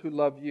love those who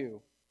love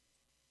you,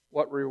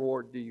 what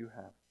reward do you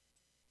have?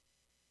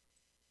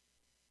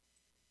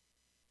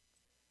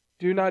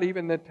 Do not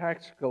even the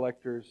tax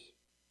collectors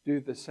do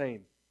the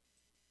same?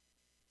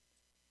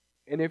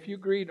 And if you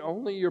greet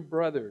only your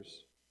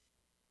brothers,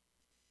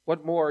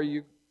 what more are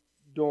you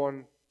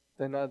doing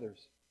than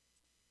others?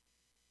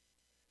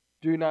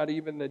 Do not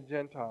even the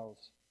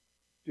Gentiles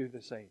do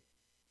the same?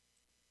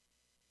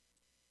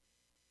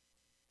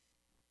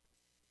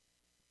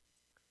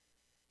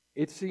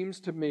 It seems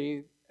to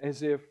me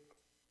as if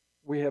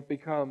we have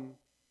become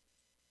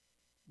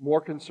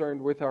more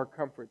concerned with our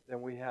comfort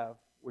than we have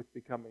with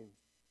becoming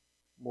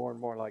more and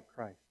more like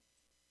Christ.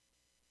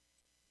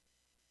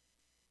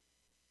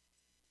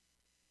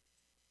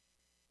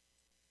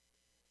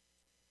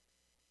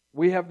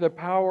 We have the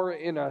power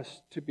in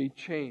us to be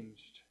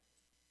changed,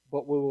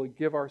 but we will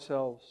give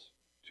ourselves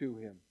to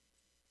Him.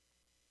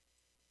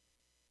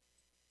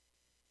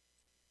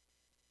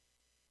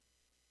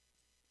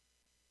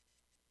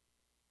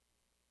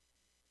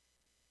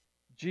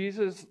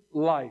 Jesus'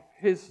 life,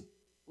 His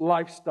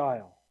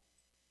lifestyle,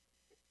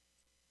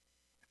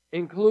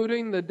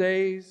 including the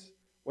days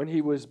when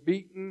He was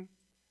beaten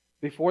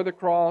before the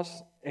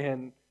cross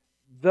and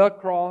the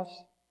cross,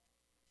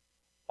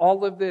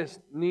 all of this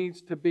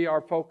needs to be our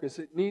focus.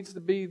 It needs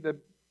to be the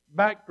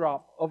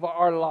backdrop of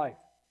our life.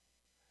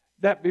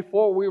 That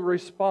before we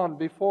respond,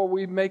 before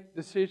we make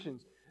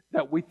decisions,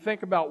 that we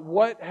think about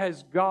what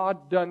has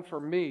God done for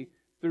me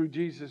through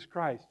Jesus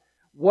Christ.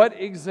 What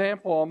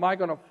example am I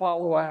going to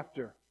follow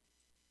after?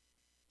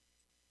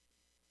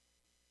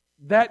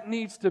 That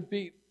needs to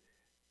be,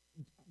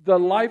 the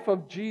life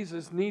of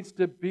Jesus needs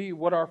to be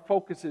what our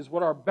focus is,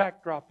 what our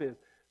backdrop is,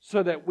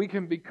 so that we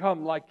can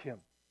become like Him.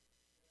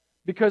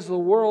 Because the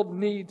world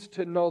needs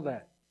to know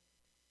that.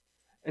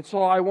 And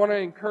so I want to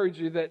encourage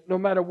you that no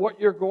matter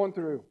what you're going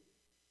through,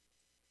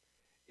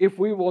 if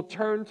we will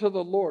turn to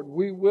the Lord,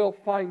 we will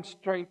find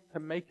strength to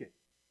make it.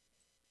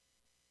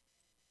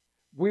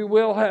 We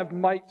will have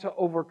might to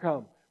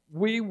overcome.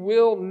 We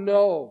will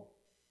know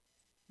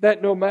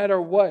that no matter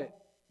what,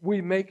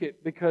 we make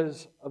it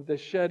because of the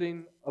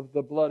shedding of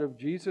the blood of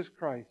Jesus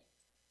Christ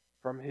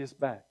from His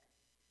back.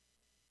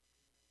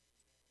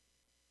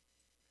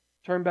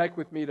 Turn back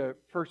with me to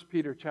 1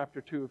 Peter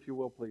chapter 2, if you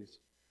will, please.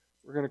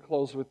 We're going to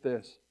close with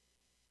this.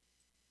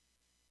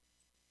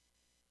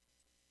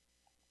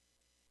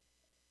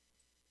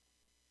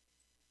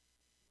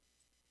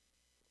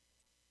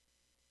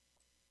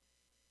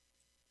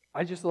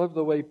 I just love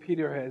the way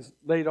Peter has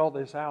laid all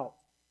this out.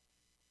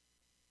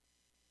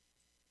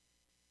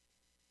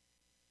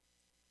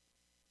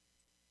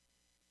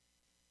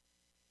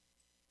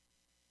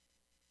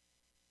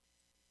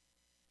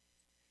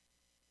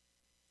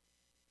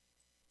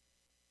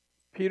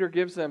 Peter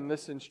gives them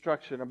this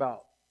instruction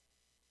about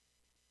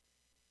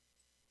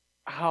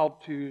how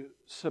to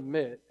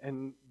submit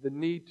and the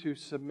need to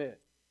submit.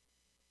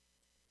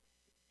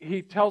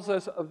 He tells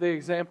us of the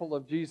example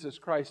of Jesus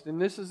Christ,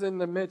 and this is in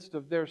the midst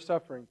of their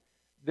suffering,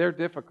 their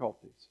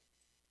difficulties,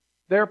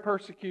 their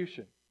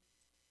persecution.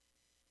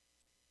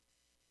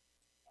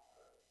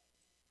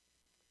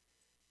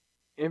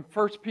 In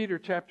 1 Peter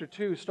chapter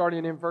 2,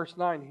 starting in verse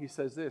 9, he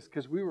says this,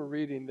 because we were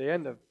reading the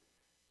end of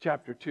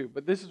chapter 2,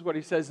 but this is what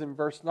he says in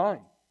verse 9.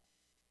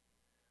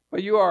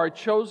 But you are a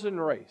chosen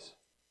race,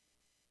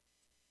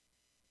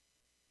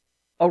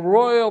 a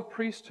royal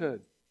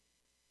priesthood,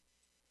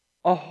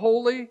 a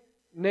holy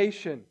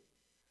nation,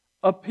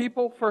 a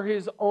people for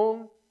His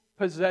own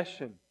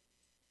possession,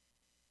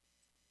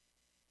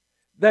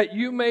 that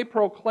you may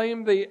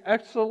proclaim the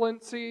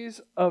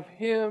excellencies of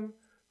Him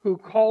who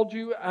called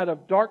you out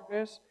of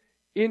darkness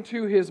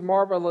into His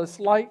marvelous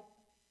light.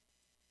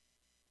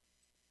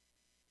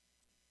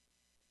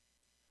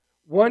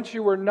 Once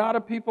you were not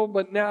a people,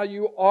 but now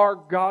you are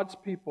God's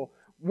people.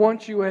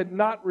 Once you had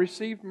not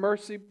received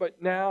mercy,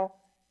 but now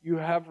you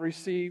have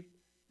received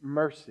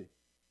mercy.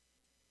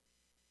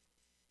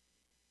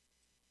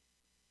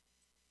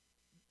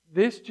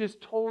 This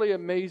just totally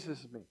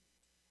amazes me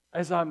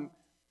as I'm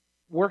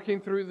working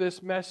through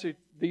this message,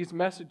 these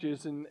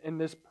messages in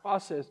this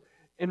process,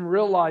 and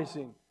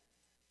realizing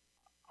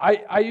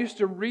I used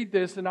to read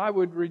this and I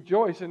would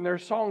rejoice, and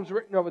there's songs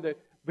written over there.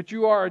 But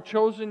you are a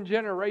chosen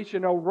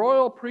generation, a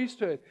royal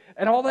priesthood.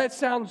 And all that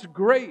sounds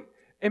great.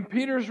 And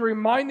Peter's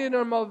reminding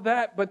them of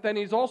that, but then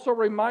he's also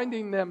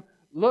reminding them,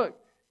 look,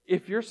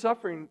 if you're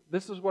suffering,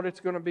 this is what it's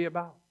going to be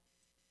about.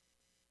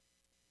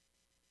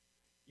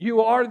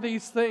 You are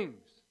these things.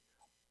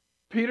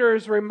 Peter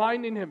is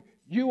reminding him,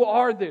 you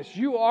are this.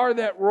 You are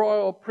that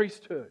royal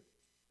priesthood.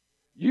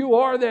 You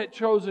are that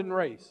chosen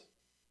race.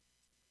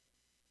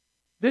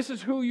 This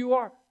is who you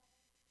are.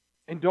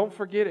 And don't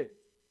forget it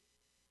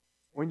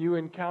when you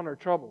encounter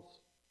troubles.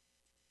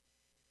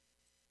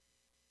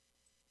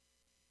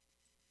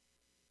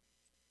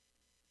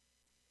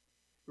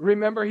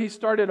 Remember, he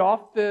started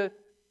off the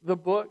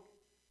book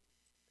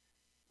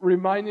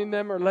reminding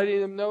them or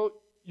letting them know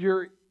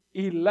you're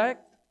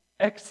elect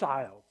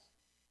exiles.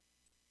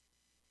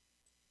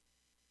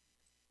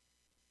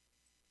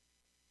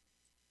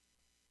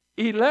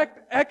 Elect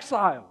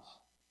exiles.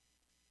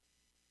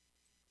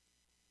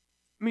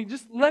 I mean,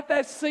 just let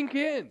that sink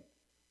in.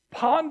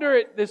 Ponder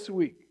it this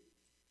week.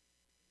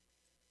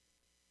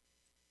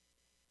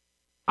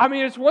 I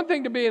mean, it's one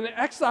thing to be an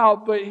exile,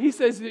 but he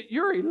says that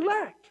you're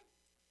elect.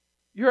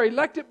 You're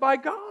elected by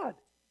God.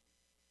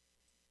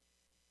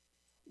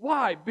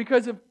 Why?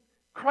 Because if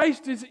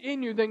Christ is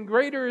in you, then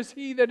greater is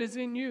He that is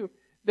in you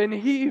than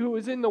he who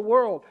is in the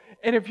world.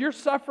 And if you're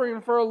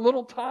suffering for a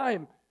little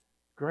time,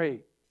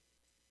 great.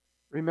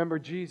 Remember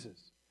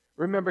Jesus.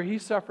 Remember, He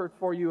suffered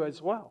for you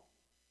as well.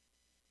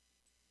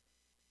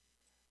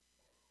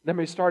 Let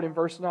me start in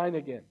verse 9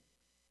 again.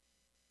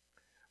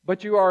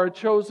 But you are a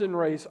chosen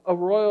race, a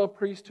royal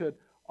priesthood,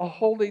 a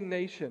holy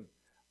nation,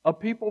 a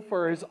people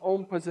for His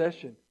own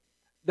possession,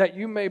 that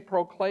you may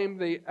proclaim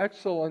the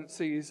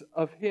excellencies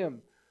of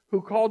Him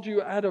who called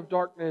you out of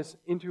darkness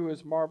into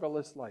His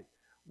marvelous light.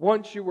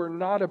 Once you were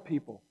not a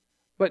people,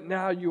 but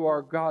now you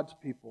are God's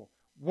people.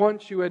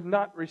 Once you had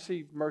not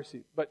received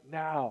mercy, but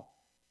now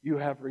you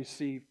have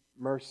received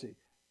mercy.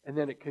 And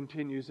then it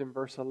continues in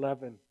verse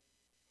 11.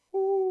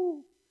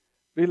 Woo.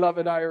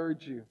 Beloved, I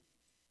urge you,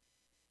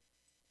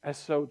 as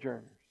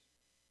sojourners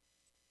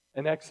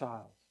and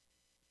exiles,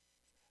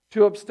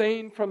 to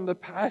abstain from the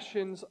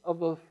passions of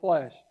the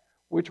flesh,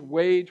 which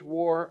wage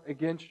war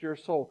against your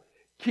soul.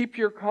 Keep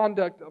your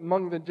conduct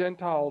among the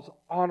Gentiles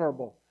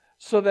honorable,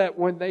 so that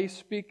when they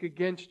speak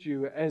against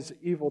you as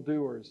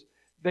evildoers,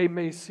 they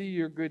may see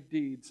your good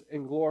deeds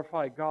and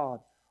glorify God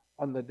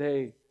on the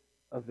day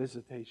of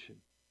visitation.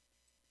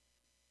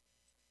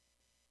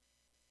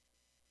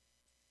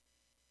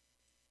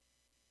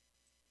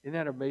 Isn't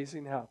that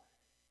amazing how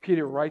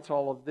Peter writes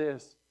all of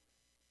this,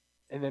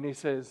 and then he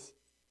says,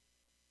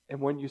 and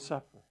when you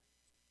suffer,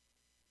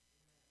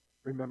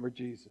 remember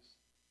Jesus.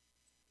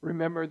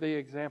 Remember the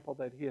example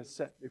that He has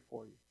set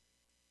before you.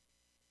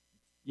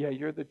 Yeah,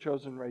 you're the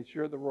chosen race.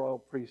 You're the royal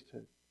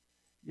priesthood.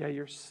 Yeah,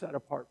 you're set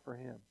apart for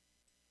Him.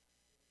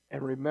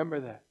 And remember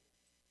that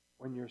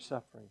when you're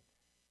suffering.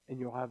 And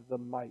you'll have the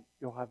might,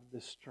 you'll have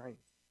the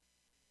strength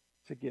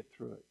to get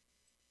through it.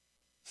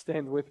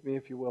 Stand with me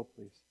if you will,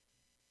 please.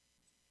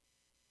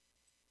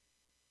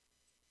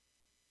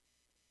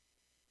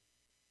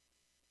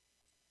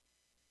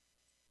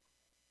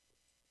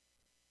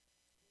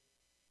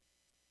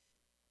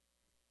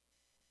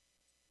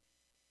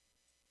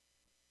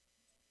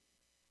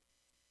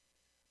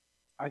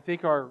 I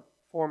think our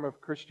form of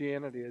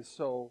Christianity is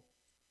so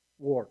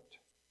warped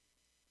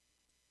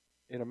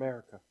in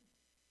America.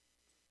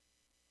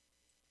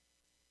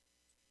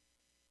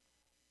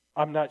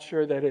 I'm not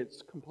sure that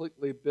it's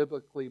completely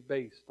biblically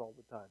based all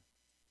the time.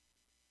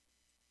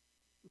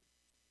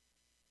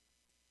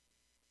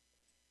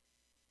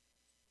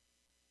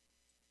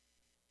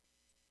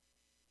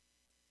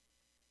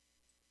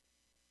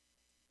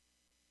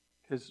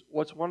 Because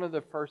what's one of the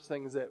first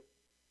things that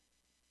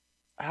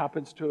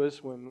happens to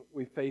us when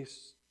we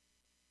face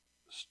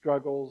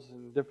struggles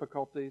and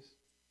difficulties?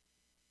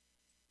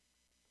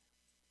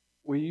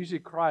 We usually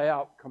cry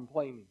out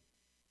complaining.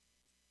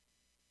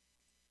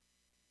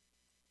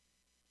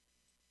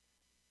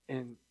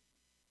 And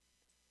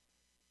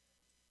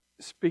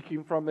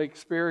speaking from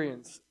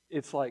experience,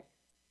 it's like,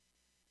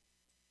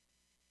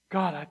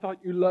 God, I thought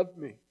you loved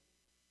me.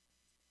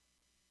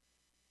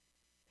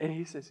 And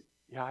He says,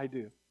 yeah, I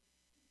do.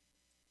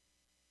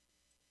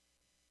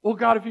 Well,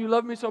 God, if you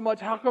love me so much,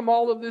 how come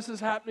all of this is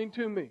happening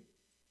to me?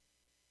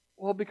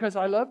 Well, because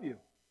I love you.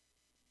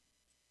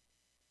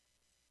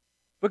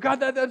 But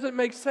God, that doesn't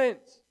make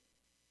sense.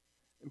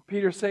 And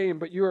Peter's saying,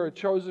 but you are a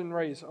chosen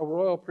race, a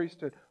royal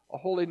priesthood, a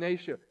holy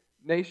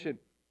nation,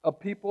 a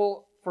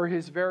people for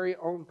His very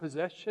own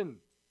possession.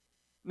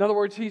 In other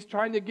words, He's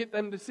trying to get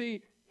them to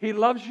see He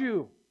loves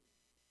you.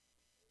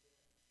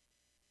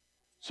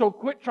 So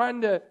quit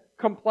trying to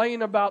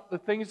complain about the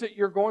things that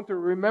you're going through.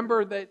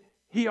 Remember that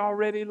He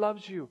already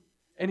loves you.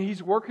 And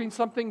He's working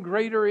something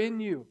greater in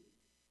you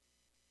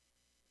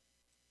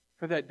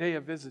for that day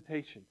of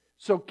visitation.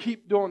 So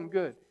keep doing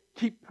good.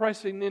 Keep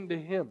pressing into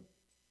Him.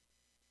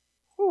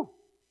 Whew.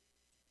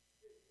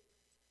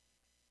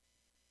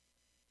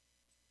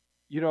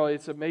 You know,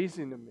 it's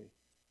amazing to me.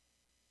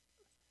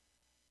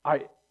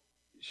 I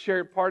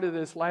shared part of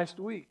this last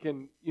week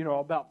and,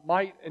 about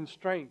might and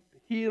strength,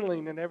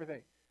 healing and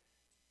everything.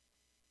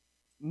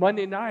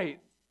 Monday night,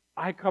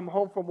 I come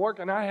home from work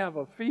and I have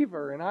a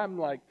fever and I'm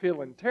like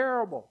feeling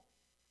terrible.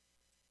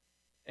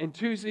 And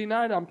Tuesday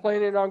night, I'm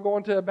planning on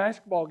going to a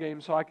basketball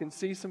game so I can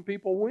see some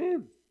people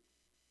win.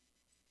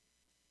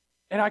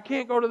 And I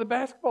can't go to the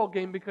basketball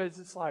game because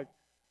it's like,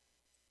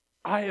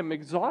 I am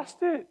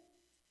exhausted.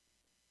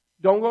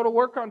 Don't go to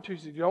work on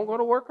Tuesday. Don't go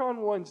to work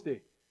on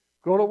Wednesday.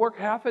 Go to work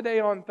half a day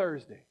on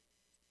Thursday.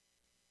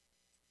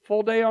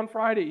 Full day on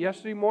Friday.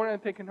 Yesterday morning, I'm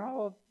thinking,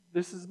 oh,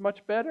 this is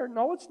much better.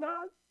 No, it's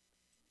not.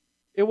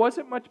 It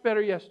wasn't much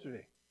better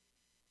yesterday.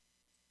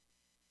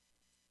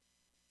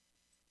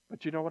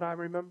 But you know what I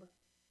remember?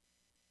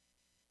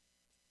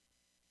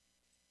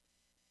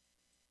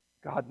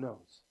 God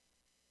knows.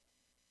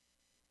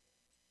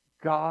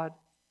 God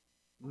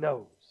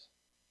knows.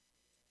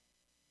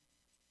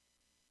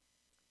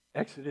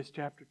 Exodus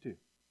chapter 2.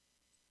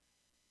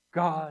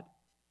 God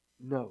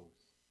knows.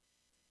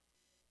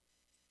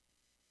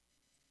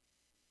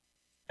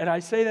 And I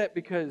say that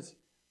because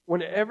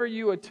whenever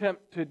you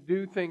attempt to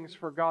do things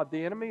for God,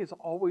 the enemy is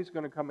always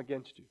going to come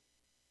against you.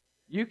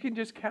 You can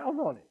just count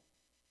on it.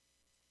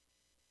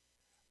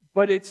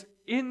 But it's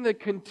in the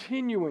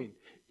continuing.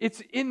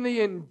 It's in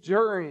the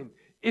enduring.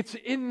 It's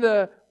in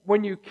the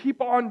when you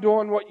keep on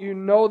doing what you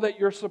know that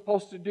you're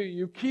supposed to do.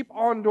 You keep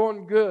on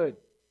doing good.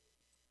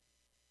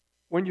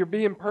 When you're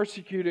being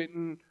persecuted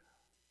and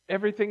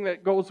everything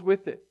that goes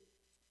with it,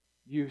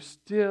 you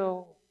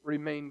still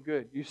remain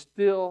good. You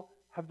still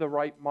have the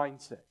right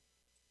mindset.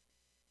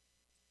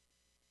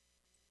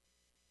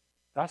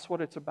 That's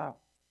what it's about.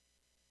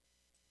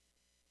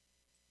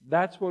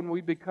 That's when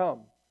we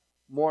become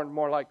more and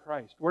more like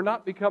Christ. We're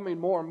not becoming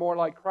more and more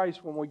like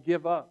Christ when we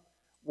give up,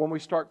 when we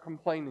start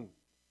complaining.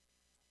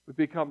 We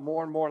become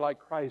more and more like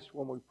Christ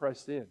when we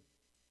press in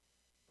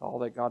to all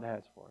that God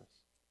has for us.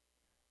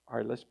 All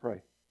right, let's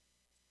pray.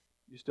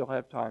 You still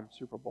have time.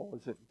 Super Bowl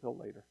isn't until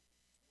later.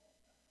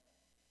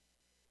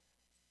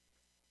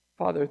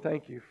 Father,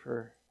 thank you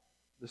for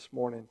this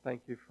morning.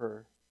 Thank you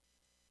for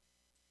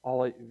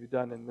all that you've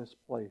done in this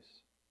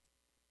place.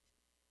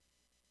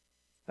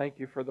 Thank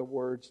you for the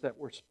words that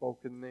were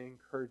spoken, the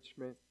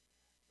encouragement.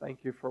 Thank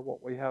you for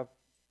what we have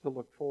to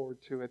look forward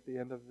to at the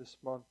end of this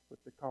month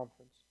with the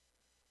conference.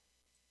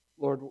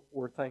 Lord,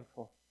 we're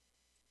thankful.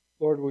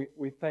 Lord,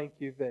 we thank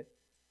you that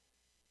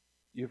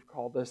you've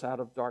called us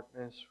out of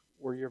darkness.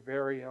 We're your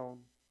very own.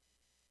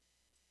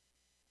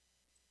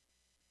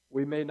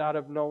 We may not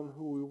have known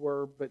who we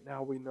were, but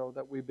now we know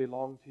that we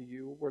belong to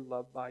you. We're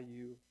loved by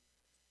you.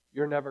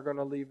 You're never going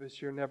to leave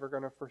us. You're never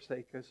going to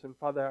forsake us. And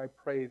Father, I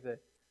pray that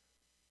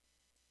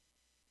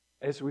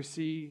as we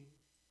see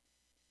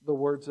the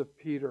words of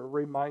Peter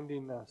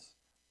reminding us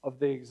of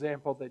the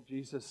example that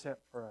Jesus set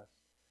for us,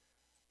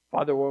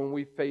 Father, when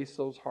we face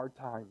those hard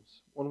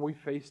times, when we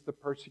face the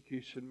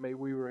persecution, may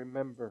we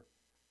remember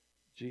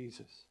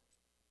Jesus.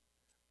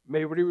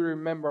 May we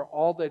remember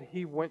all that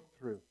He went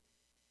through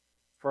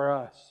for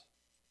us.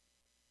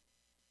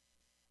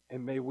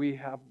 And may we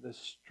have the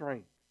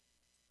strength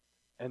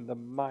and the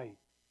might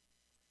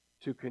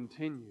to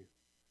continue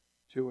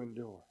to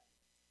endure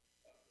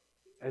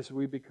as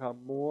we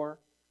become more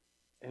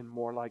and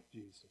more like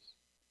Jesus.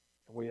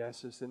 And we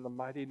ask this in the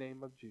mighty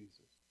name of Jesus.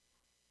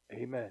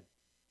 Amen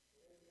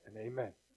and amen.